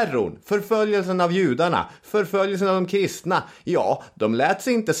 Terrorn, förföljelsen av judarna, förföljelsen av de kristna. Ja, de lät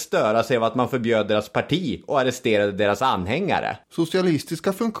sig inte störa sig av att man förbjöd deras parti och arresterade deras anhängare.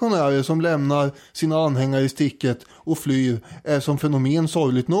 Socialistiska funktionärer som lämnar sina anhängare i sticket och flyr är som fenomen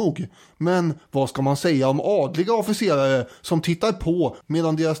sorgligt nog. Men vad ska man säga om adliga officerare som tittar på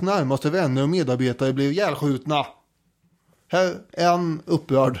medan deras närmaste vänner och medarbetare blir ihjälskjutna? Här är han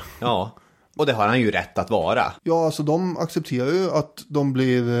upprörd. Ja. Och det har han ju rätt att vara. Ja, alltså de accepterar ju att de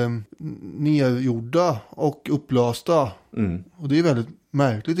blir nergjorda och upplösta. Mm. Och det är väldigt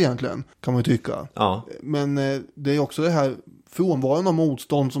märkligt egentligen, kan man ju tycka. Ja. Men det är också det här frånvaron av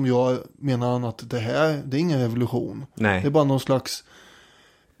motstånd som jag menar att det är ingen revolution. Nej. Det är bara någon slags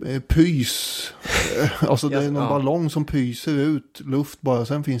pys. Alltså det är någon ballong som pyser ut luft bara.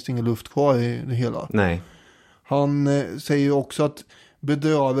 Sen finns det ingen luft kvar i det hela. Nej. Han säger ju också att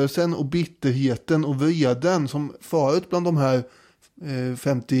bedrövelsen och bitterheten och vreden som förut bland de här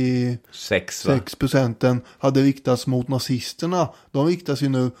 56% hade riktats mot nazisterna, de riktas ju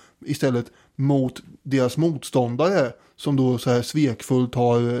nu istället mot deras motståndare som då så här svekfullt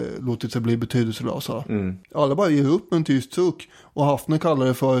har låtit sig bli betydelselösa. Mm. Alla bara ger upp med en tyst suck, och Haffner kallar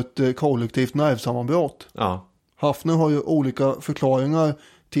det för ett kollektivt nervsammanbrott. Ja. Haffner har ju olika förklaringar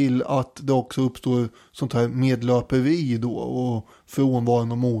till att det också uppstår sånt här medlöperi då och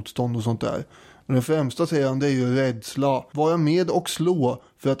frånvaron och motstånd och sånt där. Men den främsta säger han, det är ju rädsla. Vara med och slå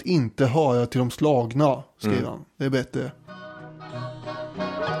för att inte höra till de slagna, skriver han. Det är bättre.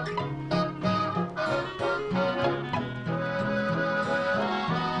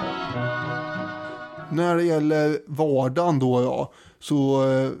 När det gäller vardagen då, så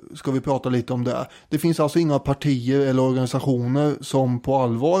ska vi prata lite om det. Det finns alltså inga partier eller organisationer som på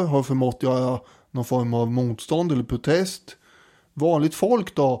allvar har förmått göra någon form av motstånd eller protest. Vanligt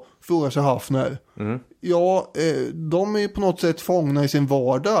folk då, frågar sig Haffner. Mm. Ja, de är på något sätt fångna i sin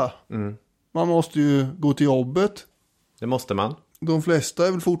vardag. Mm. Man måste ju gå till jobbet. Det måste man. De flesta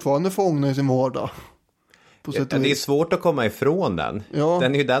är väl fortfarande fångna i sin vardag. Det är svårt att komma ifrån den. Ja.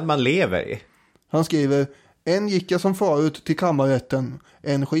 Den är ju den man lever i. Han skriver: en gick jag som förut till kammarrätten.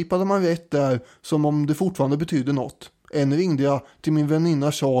 En skipade man rätt där som om det fortfarande betyder något. En ringde jag till min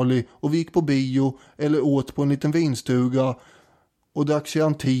väninna Charlie och vi gick på bio eller åt på en liten vinstuga och drack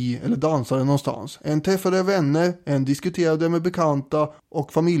Chianti eller dansade någonstans. En träffade vänner, en diskuterade med bekanta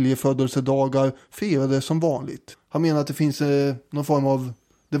och familjefödelsedagar firade som vanligt. Han menar att det finns någon form av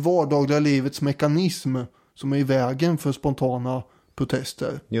det vardagliga livets mekanism som är i vägen för spontana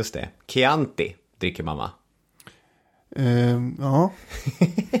protester. Just det. Chianti dricker mamma. Ja.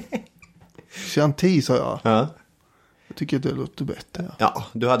 Chianti sa jag. Ja. Jag tycker det låter bättre. Ja,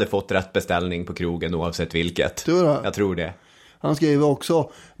 du hade fått rätt beställning på krogen oavsett vilket. Tror du? Jag tror det. Han skriver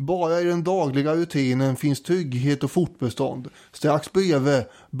också: bara i den dagliga rutinen finns trygghet och fortbestånd. Strax bredvid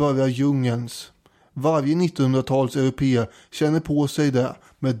börjar djungelns. Varje 1900-tals europé känner på sig det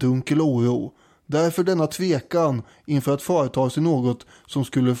med dunkel oro. Därför denna tvekan inför att företa sig något som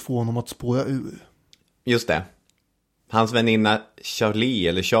skulle få honom att spåra ur. Just det. Hans väninna Charlie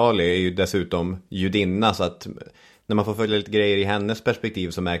är ju dessutom judinna, så att när man får följa lite grejer i hennes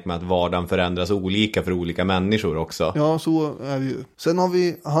perspektiv så märker man att vardagen förändras olika för olika människor också. Ja, så är det ju. Sen har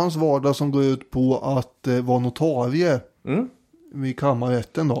vi hans vardag som går ut på att vara notarie vid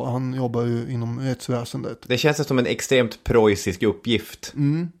kammarrätten då. Han jobbar ju inom rättsväsendet. Det känns som en extremt preussisk uppgift.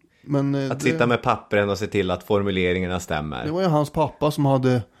 Men att sitta med pappren och se till att formuleringarna stämmer. Det var ju hans pappa som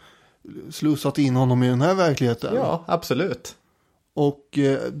hade slussat in honom i den här verkligheten. Ja, absolut. Och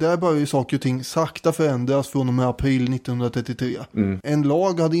där började ju saker och ting sakta förändras från och med april 1933. En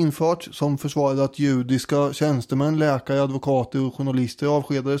lag hade införts som försvarade att judiska tjänstemän, läkare, advokater och journalister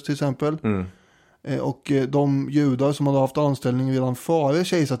avskedades till exempel. Och de judar som hade haft anställning redan före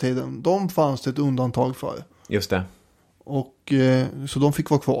kejsartiden, de fanns det ett undantag för. Just det. Och så de fick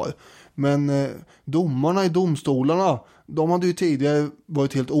vara kvar. Men domarna i domstolarna, de hade ju tidigare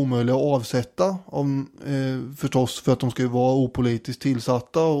varit helt omöjliga att avsätta förstås för att de skulle vara opolitiskt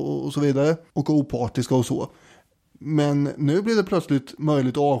tillsatta och så vidare, och opartiska och så. Men nu blir det plötsligt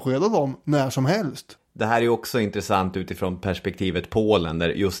möjligt att avskeda dem när som helst. Det här är också intressant utifrån perspektivet Polen, där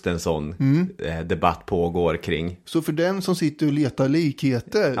just en sån debatt pågår kring. Så för den som sitter och letar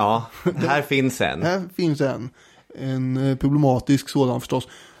likheter. Ja, här finns en. Här finns en problematisk sådan förstås.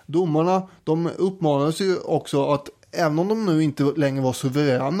 Domarna, de uppmanades ju också att även om de nu inte längre var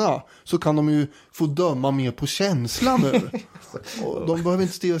suveräna så kan de ju få döma mer på känsla nu. Och de behöver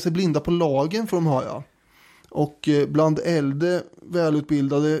inte stirra sig blinda på lagen för de här. Och bland äldre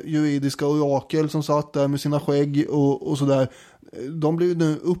välutbildade juridiska orakel som satt där med sina skägg och sådär, de blev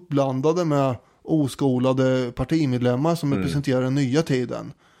nu uppblandade med oskolade partimedlemmar som representerar den nya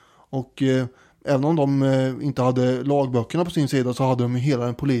tiden. Och även om de inte hade lagböckerna på sin sida så hade de hela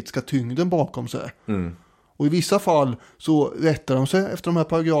den politiska tyngden bakom sig. Och i vissa fall så rättar de sig efter de här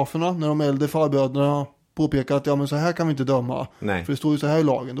paragraferna när de äldre farbröderna påpekar att ja, men så här kan vi inte döma. Nej. För det står ju så här i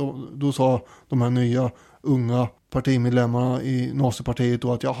lagen. Då sa de här nya unga partimedlemmarna i Nazipartiet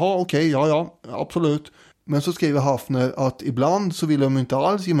då att jaha, okej, ja, absolut. Men så skriver Haffner att ibland så vill de inte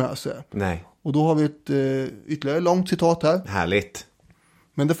alls ge med sig. Nej. Och då har vi ett ytterligare långt citat här. Härligt.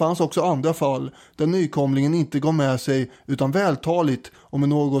 Men det fanns också andra fall där nykomlingen inte gav med sig utan vältaligt och med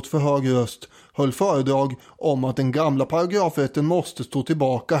något för hög röst höll föredrag om att den gamla paragrafrätten måste stå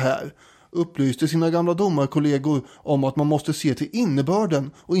tillbaka här. Upplyste sina gamla domarkollegor om att man måste se till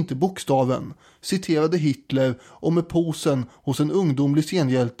innebörden och inte bokstaven. Citerade Hitler och med posen hos en ungdomlig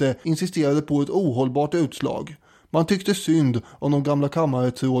scenhjälte insisterade på ett ohållbart utslag. Man tyckte synd om de gamla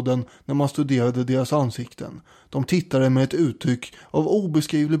kammarrättsråden när man studerade deras ansikten. De tittade med ett uttryck av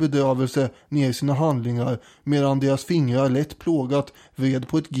obeskrivlig bedrövelse ner i sina handlingar medan deras fingrar lätt plågat vred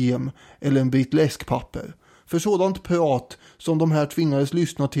på ett gem eller en bit läskpapper. För sådant prat som de här tvingades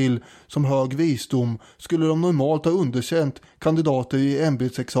lyssna till som hög visdom skulle de normalt ha underkänt kandidater i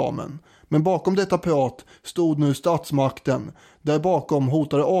ämbetsexamen. Men bakom detta prat stod nu statsmakten. Där bakom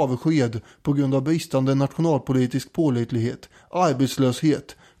hotade avsked på grund av bristande nationalpolitisk pålitlighet,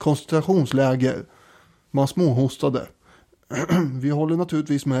 arbetslöshet, koncentrationsläger. Man småhostade. Vi håller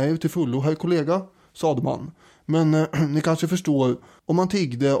naturligtvis med er till fullo, herr kollega, sade man. Men ni kanske förstår, om man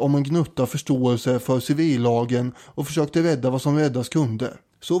tiggde om en gnutta förståelse för civillagen och försökte rädda vad som räddas kunde.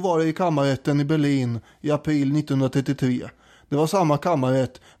 Så var det i kammarrätten i Berlin i april 1933. Det var samma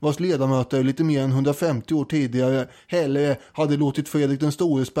kammarrätt vars ledamöter lite mer än 150 år tidigare hellre hade låtit Fredrik den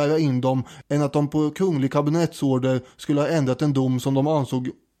store spärra in dem än att de på kunglig kabinettsorder skulle ha ändrat en dom som de ansåg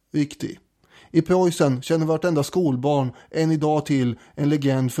riktig. I Preussen känner vartenda skolbarn än idag till en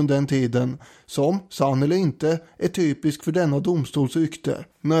legend från den tiden som, sann eller inte, är typisk för denna domstols rykte.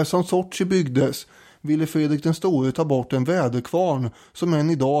 När Sansorci byggdes ville Fredrik den store ta bort en väderkvarn som än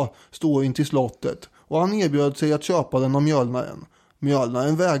idag står in till slottet och han erbjöd sig att köpa den av mjölnaren.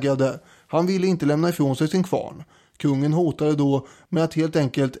 Mjölnaren vägrade. Han ville inte lämna ifrån sig sin kvarn. Kungen hotade då med att helt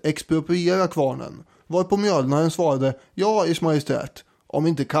enkelt expropriera kvarnen. Varpå mjölnaren svarade, ja, ers majestät, om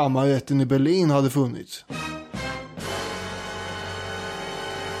inte kammarrätten i Berlin hade funnits.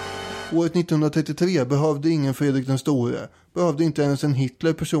 Året 1933 behövde ingen Fredrik den store, behövde inte ens en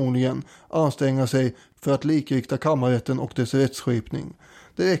Hitler personligen anstränga sig för att likrikta kammarrätten och dess rättsskipning.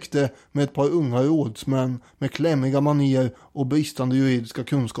 Det räckte med ett par unga rådsmän med klämmiga manier och bristande juridiska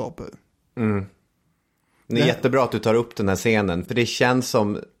kunskaper. Det är jättebra att du tar upp den här scenen, för det känns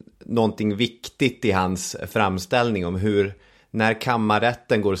som någonting viktigt i hans framställning om hur när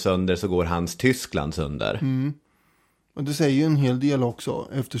kammarrätten går sönder så går hans Tyskland sönder. Och det säger ju en hel del också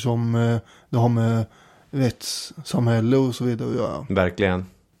eftersom det har med rättssamhälle och så vidare att göra. Verkligen.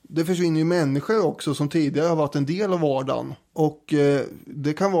 Det försvinner ju människor också som tidigare har varit en del av vardagen. Och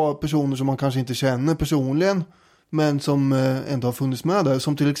det kan vara personer som man kanske inte känner personligen men som ändå har funnits med där.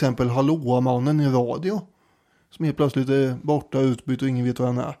 Som till exempel Hallåa-mannen i radio. Som helt plötsligt är borta, utbytt och ingen vet vad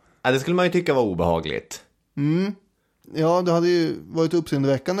han är. Ja, det skulle man ju tycka var obehagligt. Ja, det hade ju varit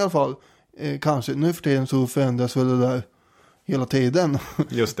uppseendeväckande i alla fall. Kanske. Nu för tiden så förändras väl det där hela tiden.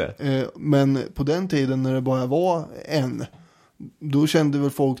 Just det. Men på den tiden när det bara var en, då kände väl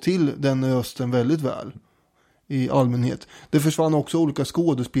folk till den rösten väldigt väl i allmänhet. Det försvann också olika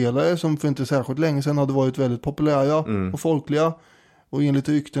skådespelare som för inte särskilt länge sedan hade varit väldigt populära och folkliga. Och enligt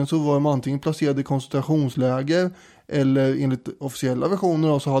rykten så var de antingen placerade i koncentrationsläger eller enligt officiella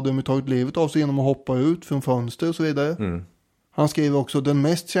versioner så hade de tagit livet av sig genom att hoppa ut från fönster och så vidare. Han skrev också den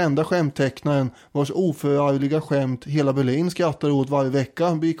mest kända skämttecknaren vars oförargliga skämt hela Berlin skrattade åt varje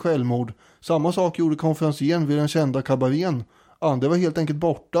vecka begick självmord. Samma sak gjorde konferencieren vid den kända kabarén. Andra var helt enkelt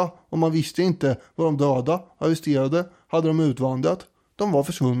borta och man visste inte var de döda, arresterade, hade de utvandrat. De var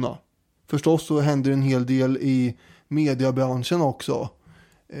försvunna. Förstås så hände en hel del i mediebranschen också.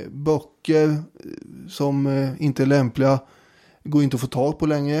 Böcker som inte är lämpliga går inte att få tag på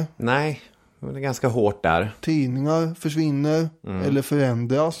längre. Nej, det är ganska hårt där. Tidningar försvinner eller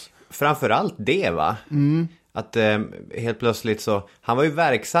förändras. Framförallt det, va? Att helt plötsligt så, han var ju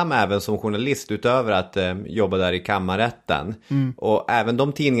verksam även som journalist utöver att jobba där i kammarrätten. Och även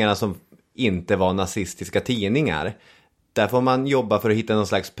de tidningarna som inte var nazistiska tidningar, där får man jobba för att hitta någon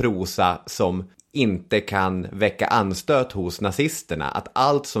slags prosa som inte kan väcka anstöt hos nazisterna. Att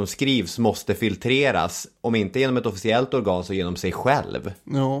allt som skrivs måste filtreras, om inte genom ett officiellt organ så genom sig själv.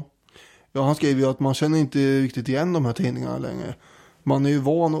 Ja, han skrev ju att man känner inte riktigt igen de här tidningarna längre. Man är ju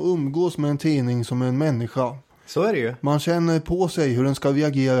van att umgås med en tidning som en människa. Så är det ju. Man känner på sig hur den ska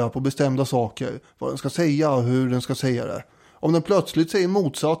reagera på bestämda saker. Vad den ska säga och hur den ska säga det. Om den plötsligt säger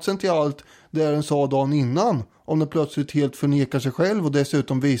motsatsen till allt det den sa dagen innan. Om den plötsligt helt förnekar sig själv och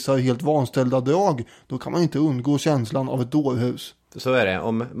dessutom visar helt vanställda drag. Då kan man inte undgå känslan av ett dårhus. Så är det.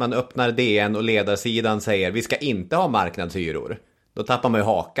 Om man öppnar DN och ledarsidan säger vi ska inte ha marknadshyror. Då tappar man ju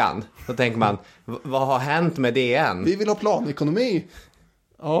hakan. Då tänker man, vad har hänt med DN? Vi vill ha planekonomi.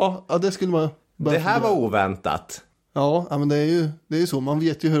 Ja, det skulle man... Det här var oväntat. Ja, men det är ju så. Man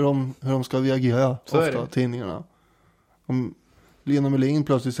vet ju hur de ska reagera så ofta, tidningarna. Om Lena Melin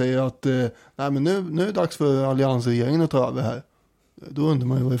plötsligt säger att nej, men nu är det dags för alliansregeringen att ta över här. Då undrar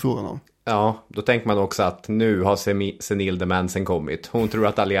man ju vad det är frågan om. Ja, då tänker man också att nu har senildemensen kommit. Hon tror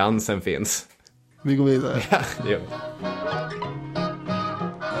att alliansen finns. Vi går vidare. Ja, det gör vi.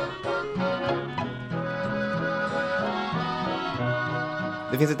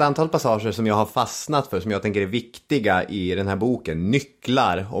 Det finns ett antal passager som jag har fastnat för, som jag tänker är viktiga i den här boken.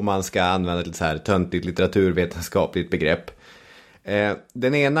 Nycklar, om man ska använda ett så här töntigt litteraturvetenskapligt begrepp.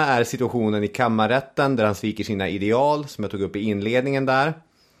 Den ena är situationen i kammarrätten där han sviker sina ideal, som jag tog upp i inledningen där.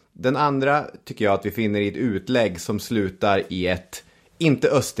 Den andra tycker jag att vi finner i ett utlägg som slutar i ett inte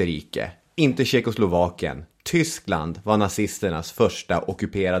Österrike, inte Tjeckoslovakien. Tyskland var nazisternas första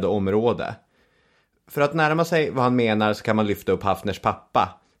ockuperade område. För att närma sig vad han menar så kan man lyfta upp Haffners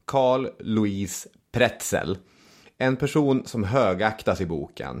pappa, Karl Louis Pretzel. En person som högaktas i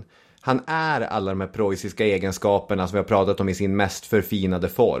boken. Han är alla de här preussiska egenskaperna som vi har pratat om i sin mest förfinade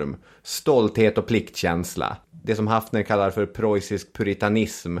form. Stolthet och pliktkänsla. Det som Haffner kallar för preussisk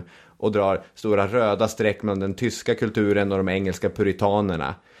puritanism och drar stora röda streck mellan den tyska kulturen och de engelska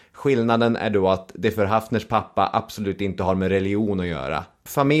puritanerna. Skillnaden är då att det för Haffners pappa absolut inte har med religion att göra.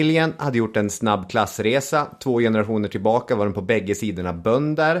 Familjen hade gjort en snabb klassresa. 2 generationer tillbaka var de på bägge sidorna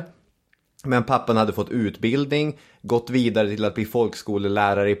bönder. Men pappan hade fått utbildning, gått vidare till att bli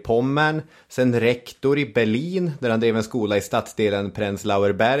folkskolelärare i Pommern, sen rektor i Berlin där han drev en skola i stadsdelen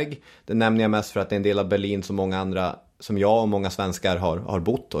Prenzlauer Berg. Det nämner jag mest för att det är en del av Berlin som många andra, som jag och många svenskar har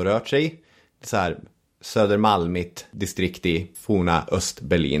bott och rört sig i. Så här Södermalmigt distrikt i forna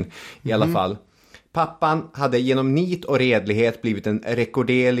Östberlin. I alla fall. Pappan hade genom nit och redlighet blivit en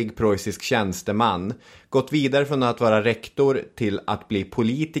rekorderlig preussisk tjänsteman. Gått vidare från att vara rektor till att bli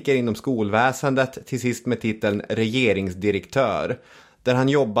politiker inom skolväsendet, till sist med titeln regeringsdirektör. Där han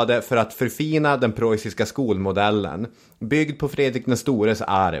jobbade för att förfina den preussiska skolmodellen. Byggd på Fredrik den stores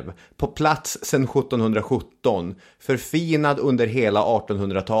arv. På plats sedan 1717. Förfinad under hela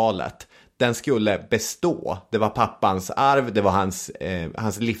 1800-talet. Den skulle bestå. Det var pappans arv, det var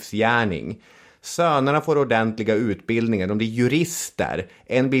hans livsgärning. Sönerna får ordentliga utbildningar, de blir jurister,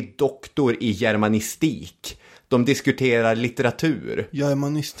 en blir doktor i germanistik. De diskuterar litteratur.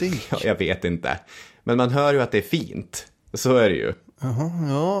 Germanistik? Ja, jag vet inte. Men man hör ju att det är fint. Så är det ju.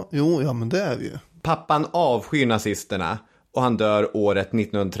 Jaha, ja, men det är det ju. Pappan avskyr nazisterna och han dör året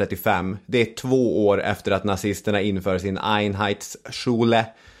 1935. Det är 2 år efter att nazisterna inför sin Einheitsschule.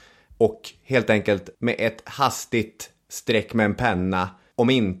 Och helt enkelt med ett hastigt streck med en penna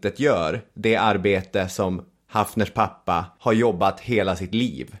omintetgör det arbete som Haffners pappa har jobbat hela sitt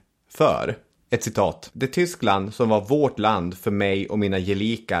liv för. Ett citat. Det Tyskland som var vårt land för mig och mina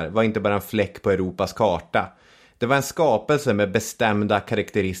gelikar var inte bara en fläck på Europas karta. Det var en skapelse med bestämda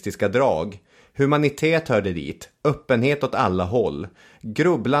karaktäristiska drag. Humanitet hörde dit, öppenhet åt alla håll,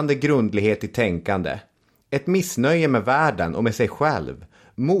 grubblande grundlighet i tänkande. Ett missnöje med världen och med sig själv.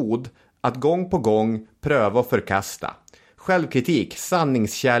 Mod att gång på gång pröva och förkasta. Självkritik,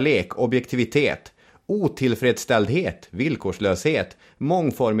 sanningskärlek, objektivitet. Otillfredsställdhet, villkorslöshet,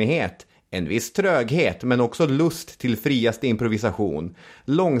 mångformighet. En viss tröghet men också lust till friaste improvisation.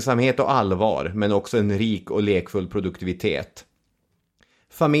 Långsamhet och allvar men också en rik och lekfull produktivitet.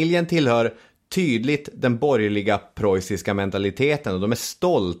 Familjen tillhör tydligt den borgerliga preussiska mentaliteten och de är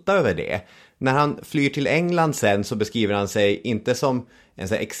stolta över det. När han flyr till England sen så beskriver han sig inte som en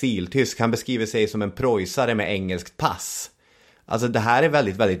sån här exiltysk. Han beskriver sig som en preussare med engelskt pass. Alltså det här är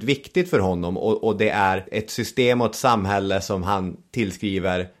väldigt, väldigt viktigt för honom och det är ett system och ett samhälle som han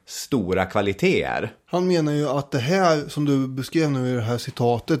tillskriver stora kvaliteter. Han menar ju att det här som du beskrev nu i det här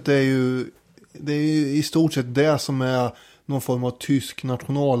citatet, det är ju Det är ju i stort sett det som är någon form av tysk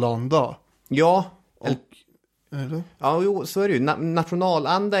nationalanda. Ja, Eller? ja, jo, så är det ju.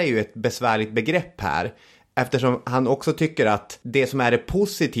 Nationalanda är ju ett besvärligt begrepp här. Eftersom han också tycker att det som är det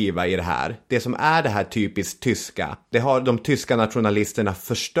positiva i det här, det som är det här typiskt tyska, det har de tyska nationalisterna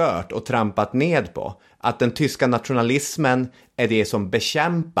förstört och trampat ned på. Att den tyska nationalismen är det som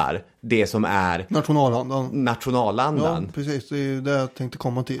bekämpar det som är nationalandan. Ja, precis. Det är ju det jag tänkte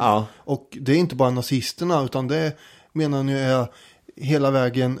komma till. Ja. Och det är inte bara nazisterna, utan det menar ni är hela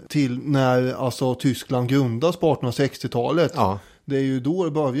vägen till när alltså Tyskland grundas på 1860-talet. Ja. Det är ju då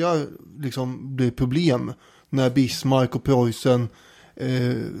det börjar liksom bli problem när Bismarck och Preussen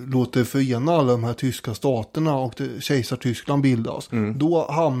låter förena alla de här tyska staterna och kejsartyskland bildas.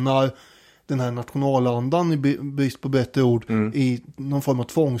 Då hamnar den här nationalandan, i brist på bättre ord, i någon form av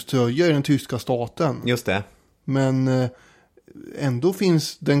tvångströja i den tyska staten. Just det. Men ändå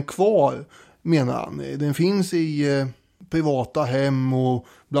finns den kvar, menar han. Den finns i privata hem och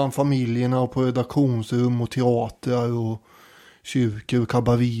bland familjerna och på redaktionsrum och teatrar och kyrkor och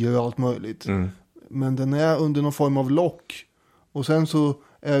kabarier och allt möjligt. Men den är under någon form av lock. Och sen så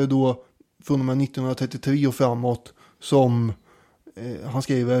är det då från och med 1933 och framåt som han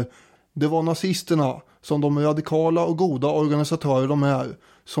skriver: det var nazisterna som de radikala och goda organisatörer de är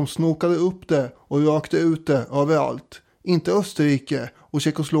som snokade upp det och rökte ut det överallt. Inte Österrike och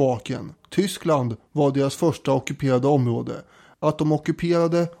Tjeckoslovakien. Tyskland var deras första ockuperade område. Att de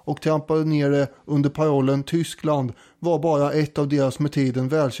ockuperade och trampade ner det under parollen Tyskland var bara ett av deras med tiden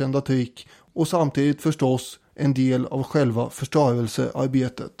välkända trick och samtidigt förstås en del av själva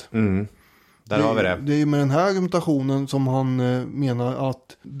förstörelsearbetet. Där har vi det. Det är ju med den här argumentationen som han menar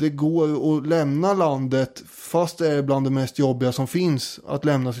att det går att lämna landet, fast det är bland det mest jobbiga som finns att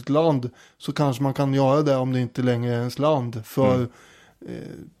lämna sitt land, så kanske man kan göra det om det inte längre är ens land, för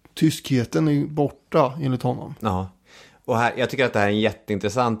tyskheten är borta enligt honom. Ja. Och här, jag tycker att det här är en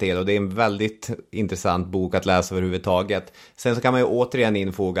jätteintressant del och det är en väldigt intressant bok att läsa överhuvudtaget. Sen så kan man ju återigen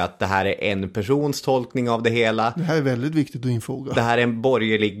infoga att det här är en persons tolkning av det hela. Det här är väldigt viktigt att infoga. Det här är en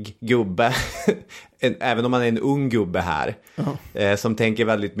borgerlig gubbe, även om man är en ung gubbe här, som tänker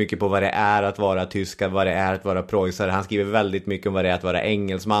väldigt mycket på vad det är att vara tyska, vad det är att vara preussare. Han skriver väldigt mycket om vad det är att vara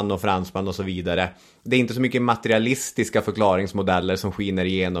engelsman och fransman och så vidare. Det är inte så mycket materialistiska förklaringsmodeller som skiner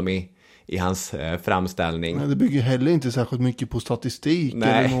igenom i hans framställning. Nej, det bygger heller inte särskilt mycket på statistik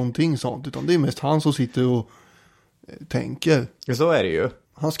eller någonting sånt, utan det är mest han som sitter och tänker. Så är det ju.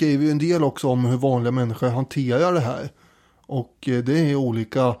 Han skriver ju en del också om hur vanliga människor hanterar det här. Och det är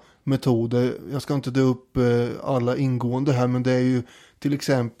olika metoder. Jag ska inte dra upp alla ingående här, men det är ju till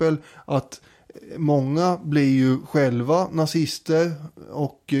exempel att många blir ju själva nazister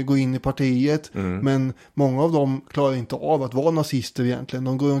och går in i partiet, men många av dem klarar inte av att vara nazister egentligen.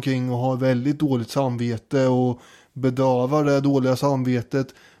 De går omkring och har väldigt dåligt samvete och bedövar det dåliga samvetet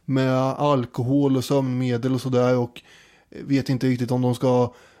med alkohol och sömnmedel och sådär, och vet inte riktigt om de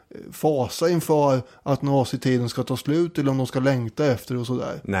ska fasa inför att nazitiden ska ta slut eller om de ska längta efter och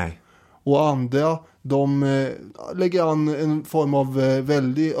sådär. Nej. Och andra, de lägger an en form av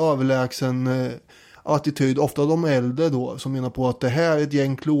väldigt överlägsen attityd. Ofta de äldre då, som menar på att det här är ett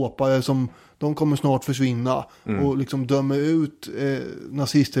gäng klåpare som de kommer snart försvinna. Och liksom dömer ut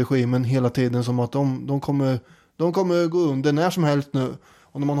nazistregimen hela tiden som att de kommer gå under när som helst nu.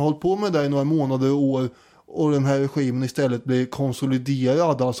 Och när man har hållit på med det i några månader och år och den här regimen istället blir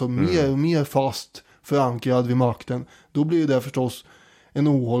konsoliderad, alltså mer och mer fast förankrad vid makten, då blir det förstås en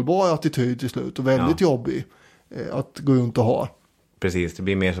ohållbar attityd till slut och väldigt jobbig att gå runt och ha. Precis, det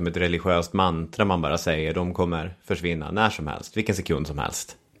blir mer som ett religiöst mantra man bara säger. De kommer försvinna när som helst, vilken sekund som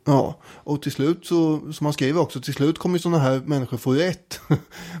helst. Ja, och till slut så, som man skriver också, till slut kommer sådana här människor få rätt.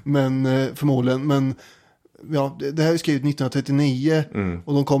 Men förmodligen, men ja, det här är skrivet 1939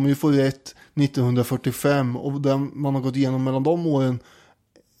 och de kommer ju få rätt 1945, och där man har gått igenom mellan de åren,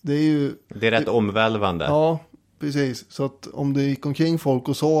 det är ju... Det är rätt omvälvande. Ja, precis. Så att om det gick omkring folk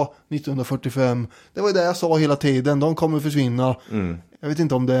och sa 1945, det var ju det jag sa hela tiden, de kommer försvinna. Jag vet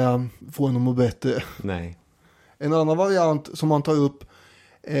inte om det får en att må bättre. Nej. En annan variant som man tar upp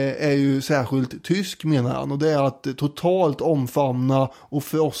är ju särskilt tysk, menar han, och det är att totalt omfamna och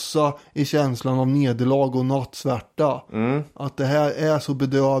frossa i känslan av nederlag och nattsvärta. Att det här är så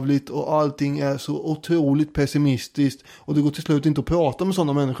bedrövligt och allting är så otroligt pessimistiskt, och det går till slut inte att prata med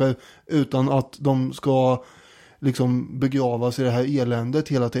sådana människor utan att de ska liksom begravas i det här eländet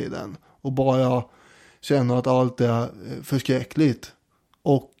hela tiden och bara känna att allt är förskräckligt.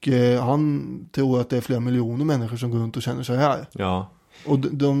 Och han tror att det är flera miljoner människor som går runt och känner så här. Ja. Och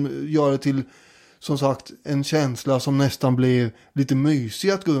de gör det till som sagt en känsla som nästan blir lite mysig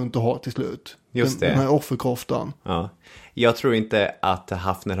att gå runt och ha till slut. Just det. Den här offerkoftan. Ja. Jag tror inte att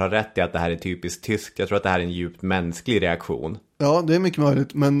Hafner har rätt i att det här är typiskt tyskt. Jag tror att det här är en djupt mänsklig reaktion. Ja, det är mycket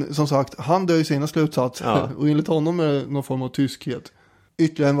möjligt. Men som sagt, han dör i sina slutsatser. Ja. Och enligt honom är det någon form av tyskhet.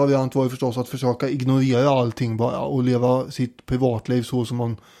 Ytterligare en variant var ju förstås att försöka ignorera allting bara. Och leva sitt privatliv så som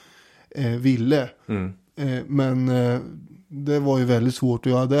man ville. Men det var ju väldigt svårt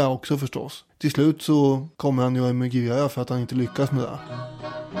att göra det också förstås. Till slut så kommer han ju att emigrera för att han inte lyckas med det.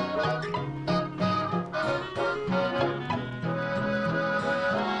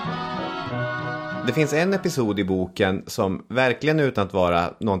 Det finns en episod i boken som verkligen utan att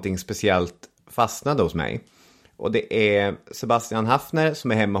vara någonting speciellt fastnade hos mig. Och det är Sebastian Hafner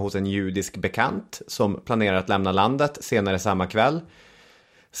som är hemma hos en judisk bekant som planerar att lämna landet senare samma kväll.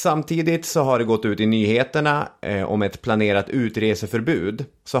 Samtidigt så har det gått ut i nyheterna om ett planerat utreseförbud.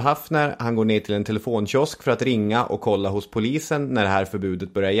 Så Hafner, han går ner till en telefonkiosk för att ringa och kolla hos polisen när det här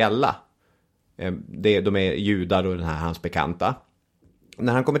förbudet börjar gälla. De är judar och den här hans bekanta.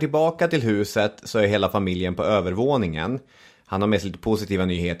 När han kommer tillbaka till huset så är hela familjen på övervåningen. Han har med sig lite positiva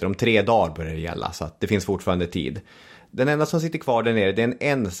nyheter. Om 3 dagar börjar det gälla så att det finns fortfarande tid. Den enda som sitter kvar där nere det är en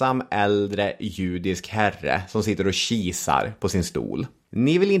ensam äldre judisk herre som sitter och kisar på sin stol.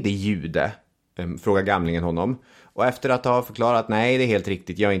 Ni är väl inte jude? Frågar gamlingen honom. Och efter att ha förklarat nej det är helt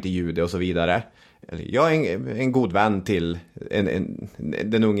riktigt, jag är inte jude och så vidare. Jag är en god vän till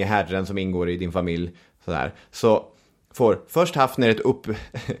den unge herren som ingår i din familj. Så får först Hafner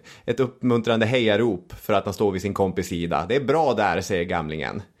ett uppmuntrande hejarop för att han står vid sin kompis sida. Det är bra där, säger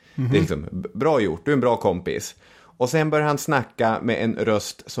gamlingen. Det är liksom, bra gjort, du är en bra kompis. Och sen börjar han snacka med en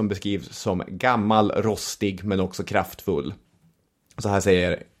röst som beskrivs som gammal, rostig men också kraftfull. Så här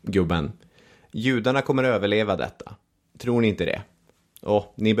säger gubben: judarna kommer överleva detta. Tror ni inte det?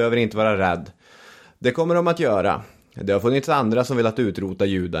 Och ni behöver inte vara rädd. Det kommer de att göra. Det har funnits andra som velat utrota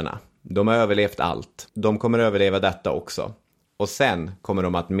judarna. De har överlevt allt. De kommer överleva detta också. Och sen kommer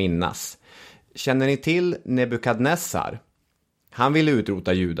de att minnas. Känner ni till Nebukadnessar? Han ville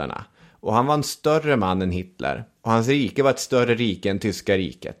utrota judarna. Och han var en större man än Hitler. Och hans rike var ett större rike än tyska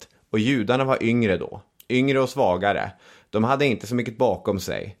riket. Och judarna var yngre då. Yngre och svagare. De hade inte så mycket bakom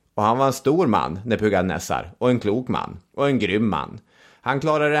sig. Och han var en stor man, Nebukadnessar. Och en klok man. Och en grym man. Han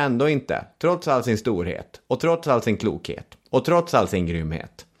klarade det ändå inte. Trots all sin storhet. Och trots all sin klokhet. Och trots all sin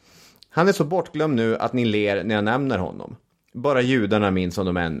grymhet. Han är så bortglömd nu att ni ler när jag nämner honom. Bara judarna minns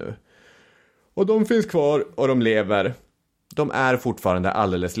honom ännu. Och de finns kvar och de lever. De är fortfarande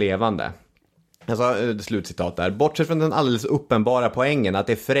alldeles levande. Alltså, slutcitat där. Bortsett från den alldeles uppenbara poängen att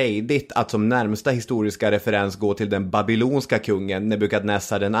det är frejdigt att som närmsta historiska referens gå till den babylonska kungen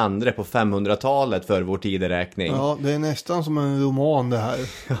Nebukadnessar den andre på 500-talet för vår tideräkning. Ja, det är nästan som en roman det här.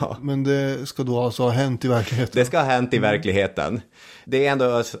 Ja. Men det ska då alltså ha hänt i verkligheten. Det ska ha hänt i verkligheten. Det är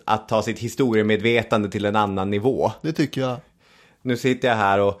ändå att ta sitt historiemedvetande till en annan nivå. Det tycker jag. Nu sitter jag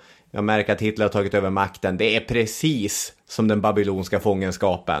här och jag märker att Hitler har tagit över makten. Det är precis som den babylonska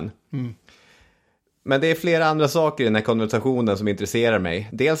fångenskapen. Men det är flera andra saker i den här konversationen som intresserar mig.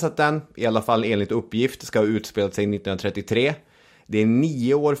 Dels att den, i alla fall enligt uppgift, ska ha utspelat sig 1933. Det är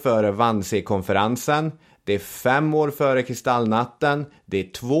 9 år före Wannsee-konferensen. Det är 5 år före Kristallnatten. Det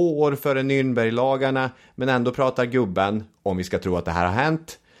är 2 år före Nürnberglagarna. Men ändå pratar gubben, om vi ska tro att det här har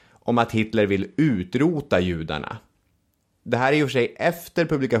hänt, om att Hitler vill utrota judarna. Det här är i och för sig efter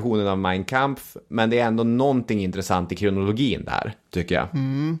publikationen av Mein Kampf, men det är ändå någonting intressant i kronologin där, tycker jag.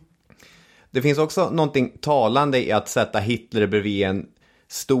 Det finns också någonting talande i att sätta Hitler bredvid en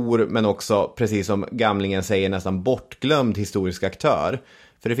stor, men också, precis som gamlingen säger, nästan bortglömd historisk aktör.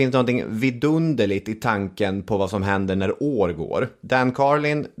 För det finns någonting vidunderligt i tanken på vad som händer när år går. Dan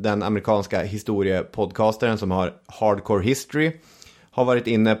Carlin, den amerikanska historiepodcastaren som har Hardcore History, har varit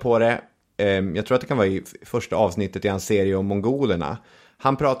inne på det. Jag tror att det kan vara i första avsnittet i hans serie om mongolerna.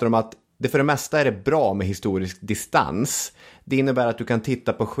 Han pratar om att det för det mesta är det bra med historisk distans. Det innebär att du kan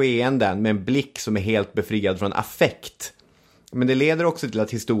titta på skeenden med en blick som är helt befriad från affekt. Men det leder också till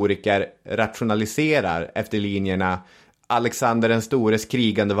att historiker rationaliserar efter linjerna: Alexander den stores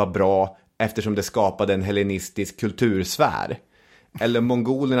krigande var bra eftersom det skapade en hellenistisk kultursfär. Eller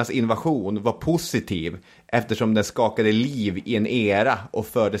mongolernas invasion var positiv eftersom den skakade liv i en era och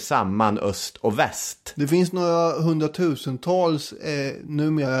förde samman öst och väst. Det finns några hundratusentals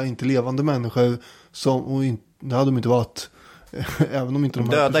numera inte levande människor som, och det hade de inte varit även om inte de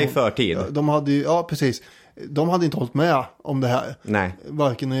döda i förtid. De hade, ja, precis. De hade inte hållit med om det här. Nej.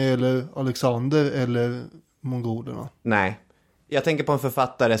 Varken när det gäller Alexander eller mongolerna. Nej. Jag tänker på en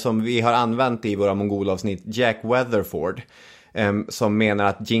författare som vi har använt i våra mongolavsnitt, Jack Weatherford. som menar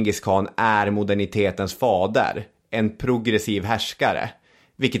att Genghis Khan är modernitetens fader. En progressiv härskare.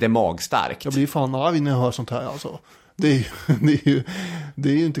 Vilket är magstarkt. Jag blir fan arg när jag hör sånt här alltså. Det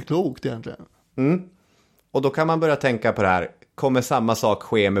är ju inte klokt egentligen. Mm. Och då kan man börja tänka på det här. Kommer samma sak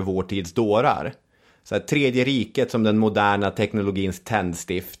ske med vår tids dårar? Så här, tredje riket som den moderna teknologins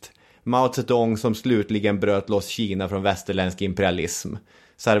tändstift. Mao Zedong som slutligen bröt loss Kina från västerländsk imperialism.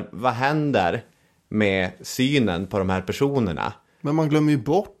 Så här, vad händer med synen på de här personerna? Men man glömmer ju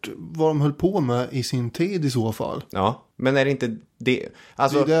bort vad de höll på med i sin tid i så fall. Ja, men är det inte det?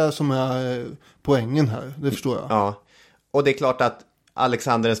 Alltså, det är det som är poängen här, det förstår jag. Ja, och det är klart att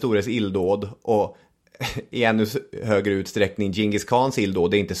Alexander den stores illdåd och i ännu högre utsträckning Genghis Khans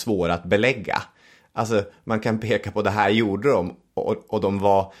illdåd är inte svåra att belägga. Alltså, man kan peka på det här gjorde de och de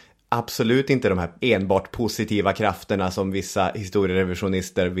var absolut inte de här enbart positiva krafterna som vissa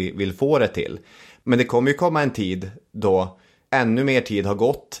historierevisionister vill få det till. Men det kommer ju komma en tid då ännu mer tid har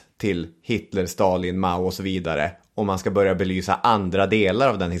gått till Hitler, Stalin, Mao och så vidare om man ska börja belysa andra delar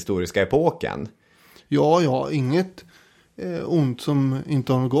av den historiska epoken. Ja, inget ont som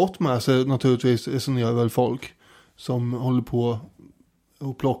inte har något gott med sig naturligtvis resonerar väl folk som håller på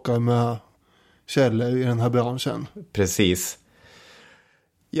och plockar med källor i den här branschen. Precis.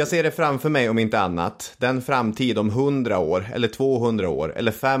 Jag ser det framför mig om inte annat. Den framtid om 100 år, eller 200 år,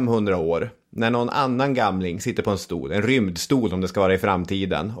 eller 500 år. När någon annan gamling sitter på en stol, en rymdstol om det ska vara i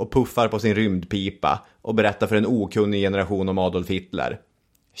framtiden, och puffar på sin rymdpipa och berättar för en okunnig generation om Adolf Hitler.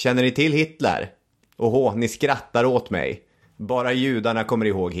 Känner ni till Hitler? Åhå, ni skrattar åt mig. Bara judarna kommer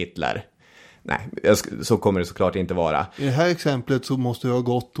ihåg Hitler. Nej, så kommer det såklart inte vara. I det här exemplet så måste det ha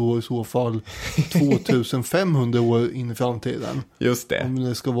gått då i så fall 2500 år in i framtiden. Just det. Om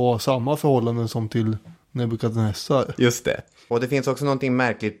det ska vara samma förhållanden som till Nebukadnessar. Just det. Och det finns också någonting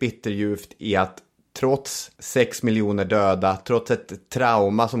märkligt bitterljuvt i att trots 6 miljoner döda, trots ett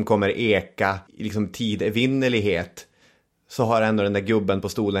trauma som kommer eka i liksom tidevinnerlighet, så har ändå den där gubben på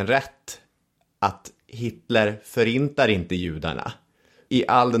stolen rätt. Att Hitler förintar inte judarna. I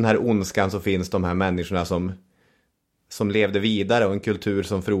all den här ondskan så finns de här människorna som levde vidare och en kultur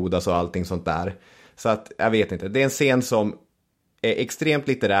som frodas och allting sånt där. Så att, jag vet inte, det är en scen som är extremt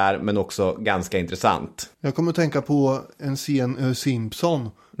litterär men också ganska intressant. Jag kommer att tänka på en scen Simpson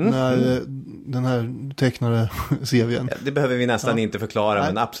när den här tecknade serien. Ja, det behöver vi nästan inte förklara.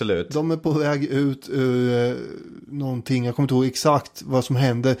 Nej, men absolut. De är på väg ut ur någonting, jag kommer inte ihåg exakt vad som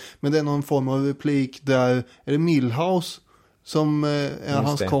händer, men det är någon form av replik där, är det Milhouse som är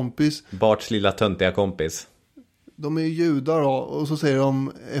hans kompis. Barts lilla töntiga kompis. De är judar då, och så säger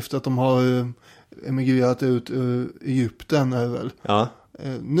de efter att de har emigrerat ut ur Egypten är väl. Ja.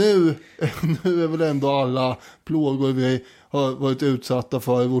 Nu är väl ändå alla plågor vi har varit utsatta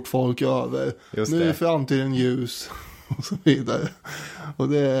för vårt folk över. Just nu det. är framtiden ljus och så vidare. Och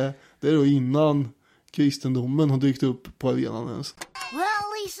det är då innan kristendomen har dykt upp på arenan ens. Well,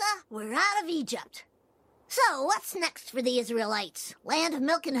 Lisa, we're out of Egypt. So, what's next for the Israelites? Land of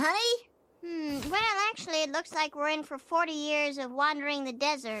milk and honey? Well, actually, it looks like we're in for 40 years of wandering the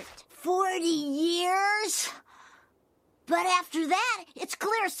desert. 40 years? But after that, it's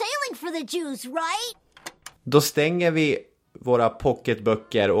clear sailing for the Jews, right? Då stänger vi våra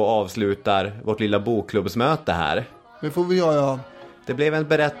pocketböcker och avslutar vårt lilla bokklubbsmöte här. Det får vi göra. Det blev en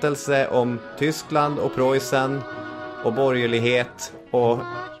berättelse om Tyskland och Preussen och borgerlighet och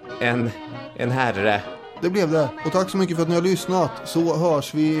en herre. Det blev det. Och tack så mycket för att ni har lyssnat. Så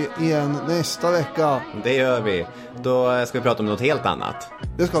hörs vi igen nästa vecka. Det gör vi. Då ska vi prata om något helt annat.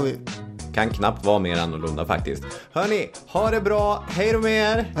 Det ska vi. Kan knappt vara mer annorlunda faktiskt. Hörni, ha det bra. Hej då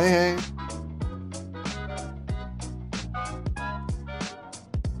med er. Hej hej.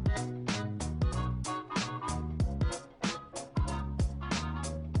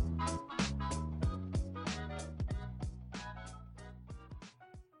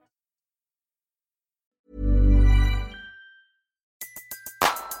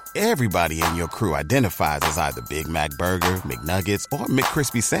 Everybody in your crew identifies as either Big Mac Burger, McNuggets, or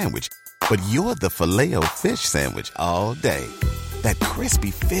McCrispy Sandwich. But you're the Filet-O-Fish Sandwich all day. That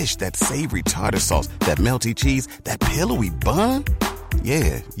crispy fish, that savory tartar sauce, that melty cheese, that pillowy bun.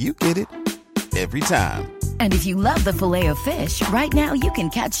 Yeah, you get it. Every time. And if you love the Filet-O-Fish, right now you can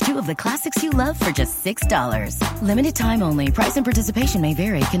catch two of the classics you love for just $6. Limited time only. Price and participation may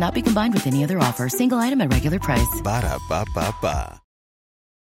vary. Cannot be combined with any other offer. Single item at regular price. Ba-da-ba-ba-ba.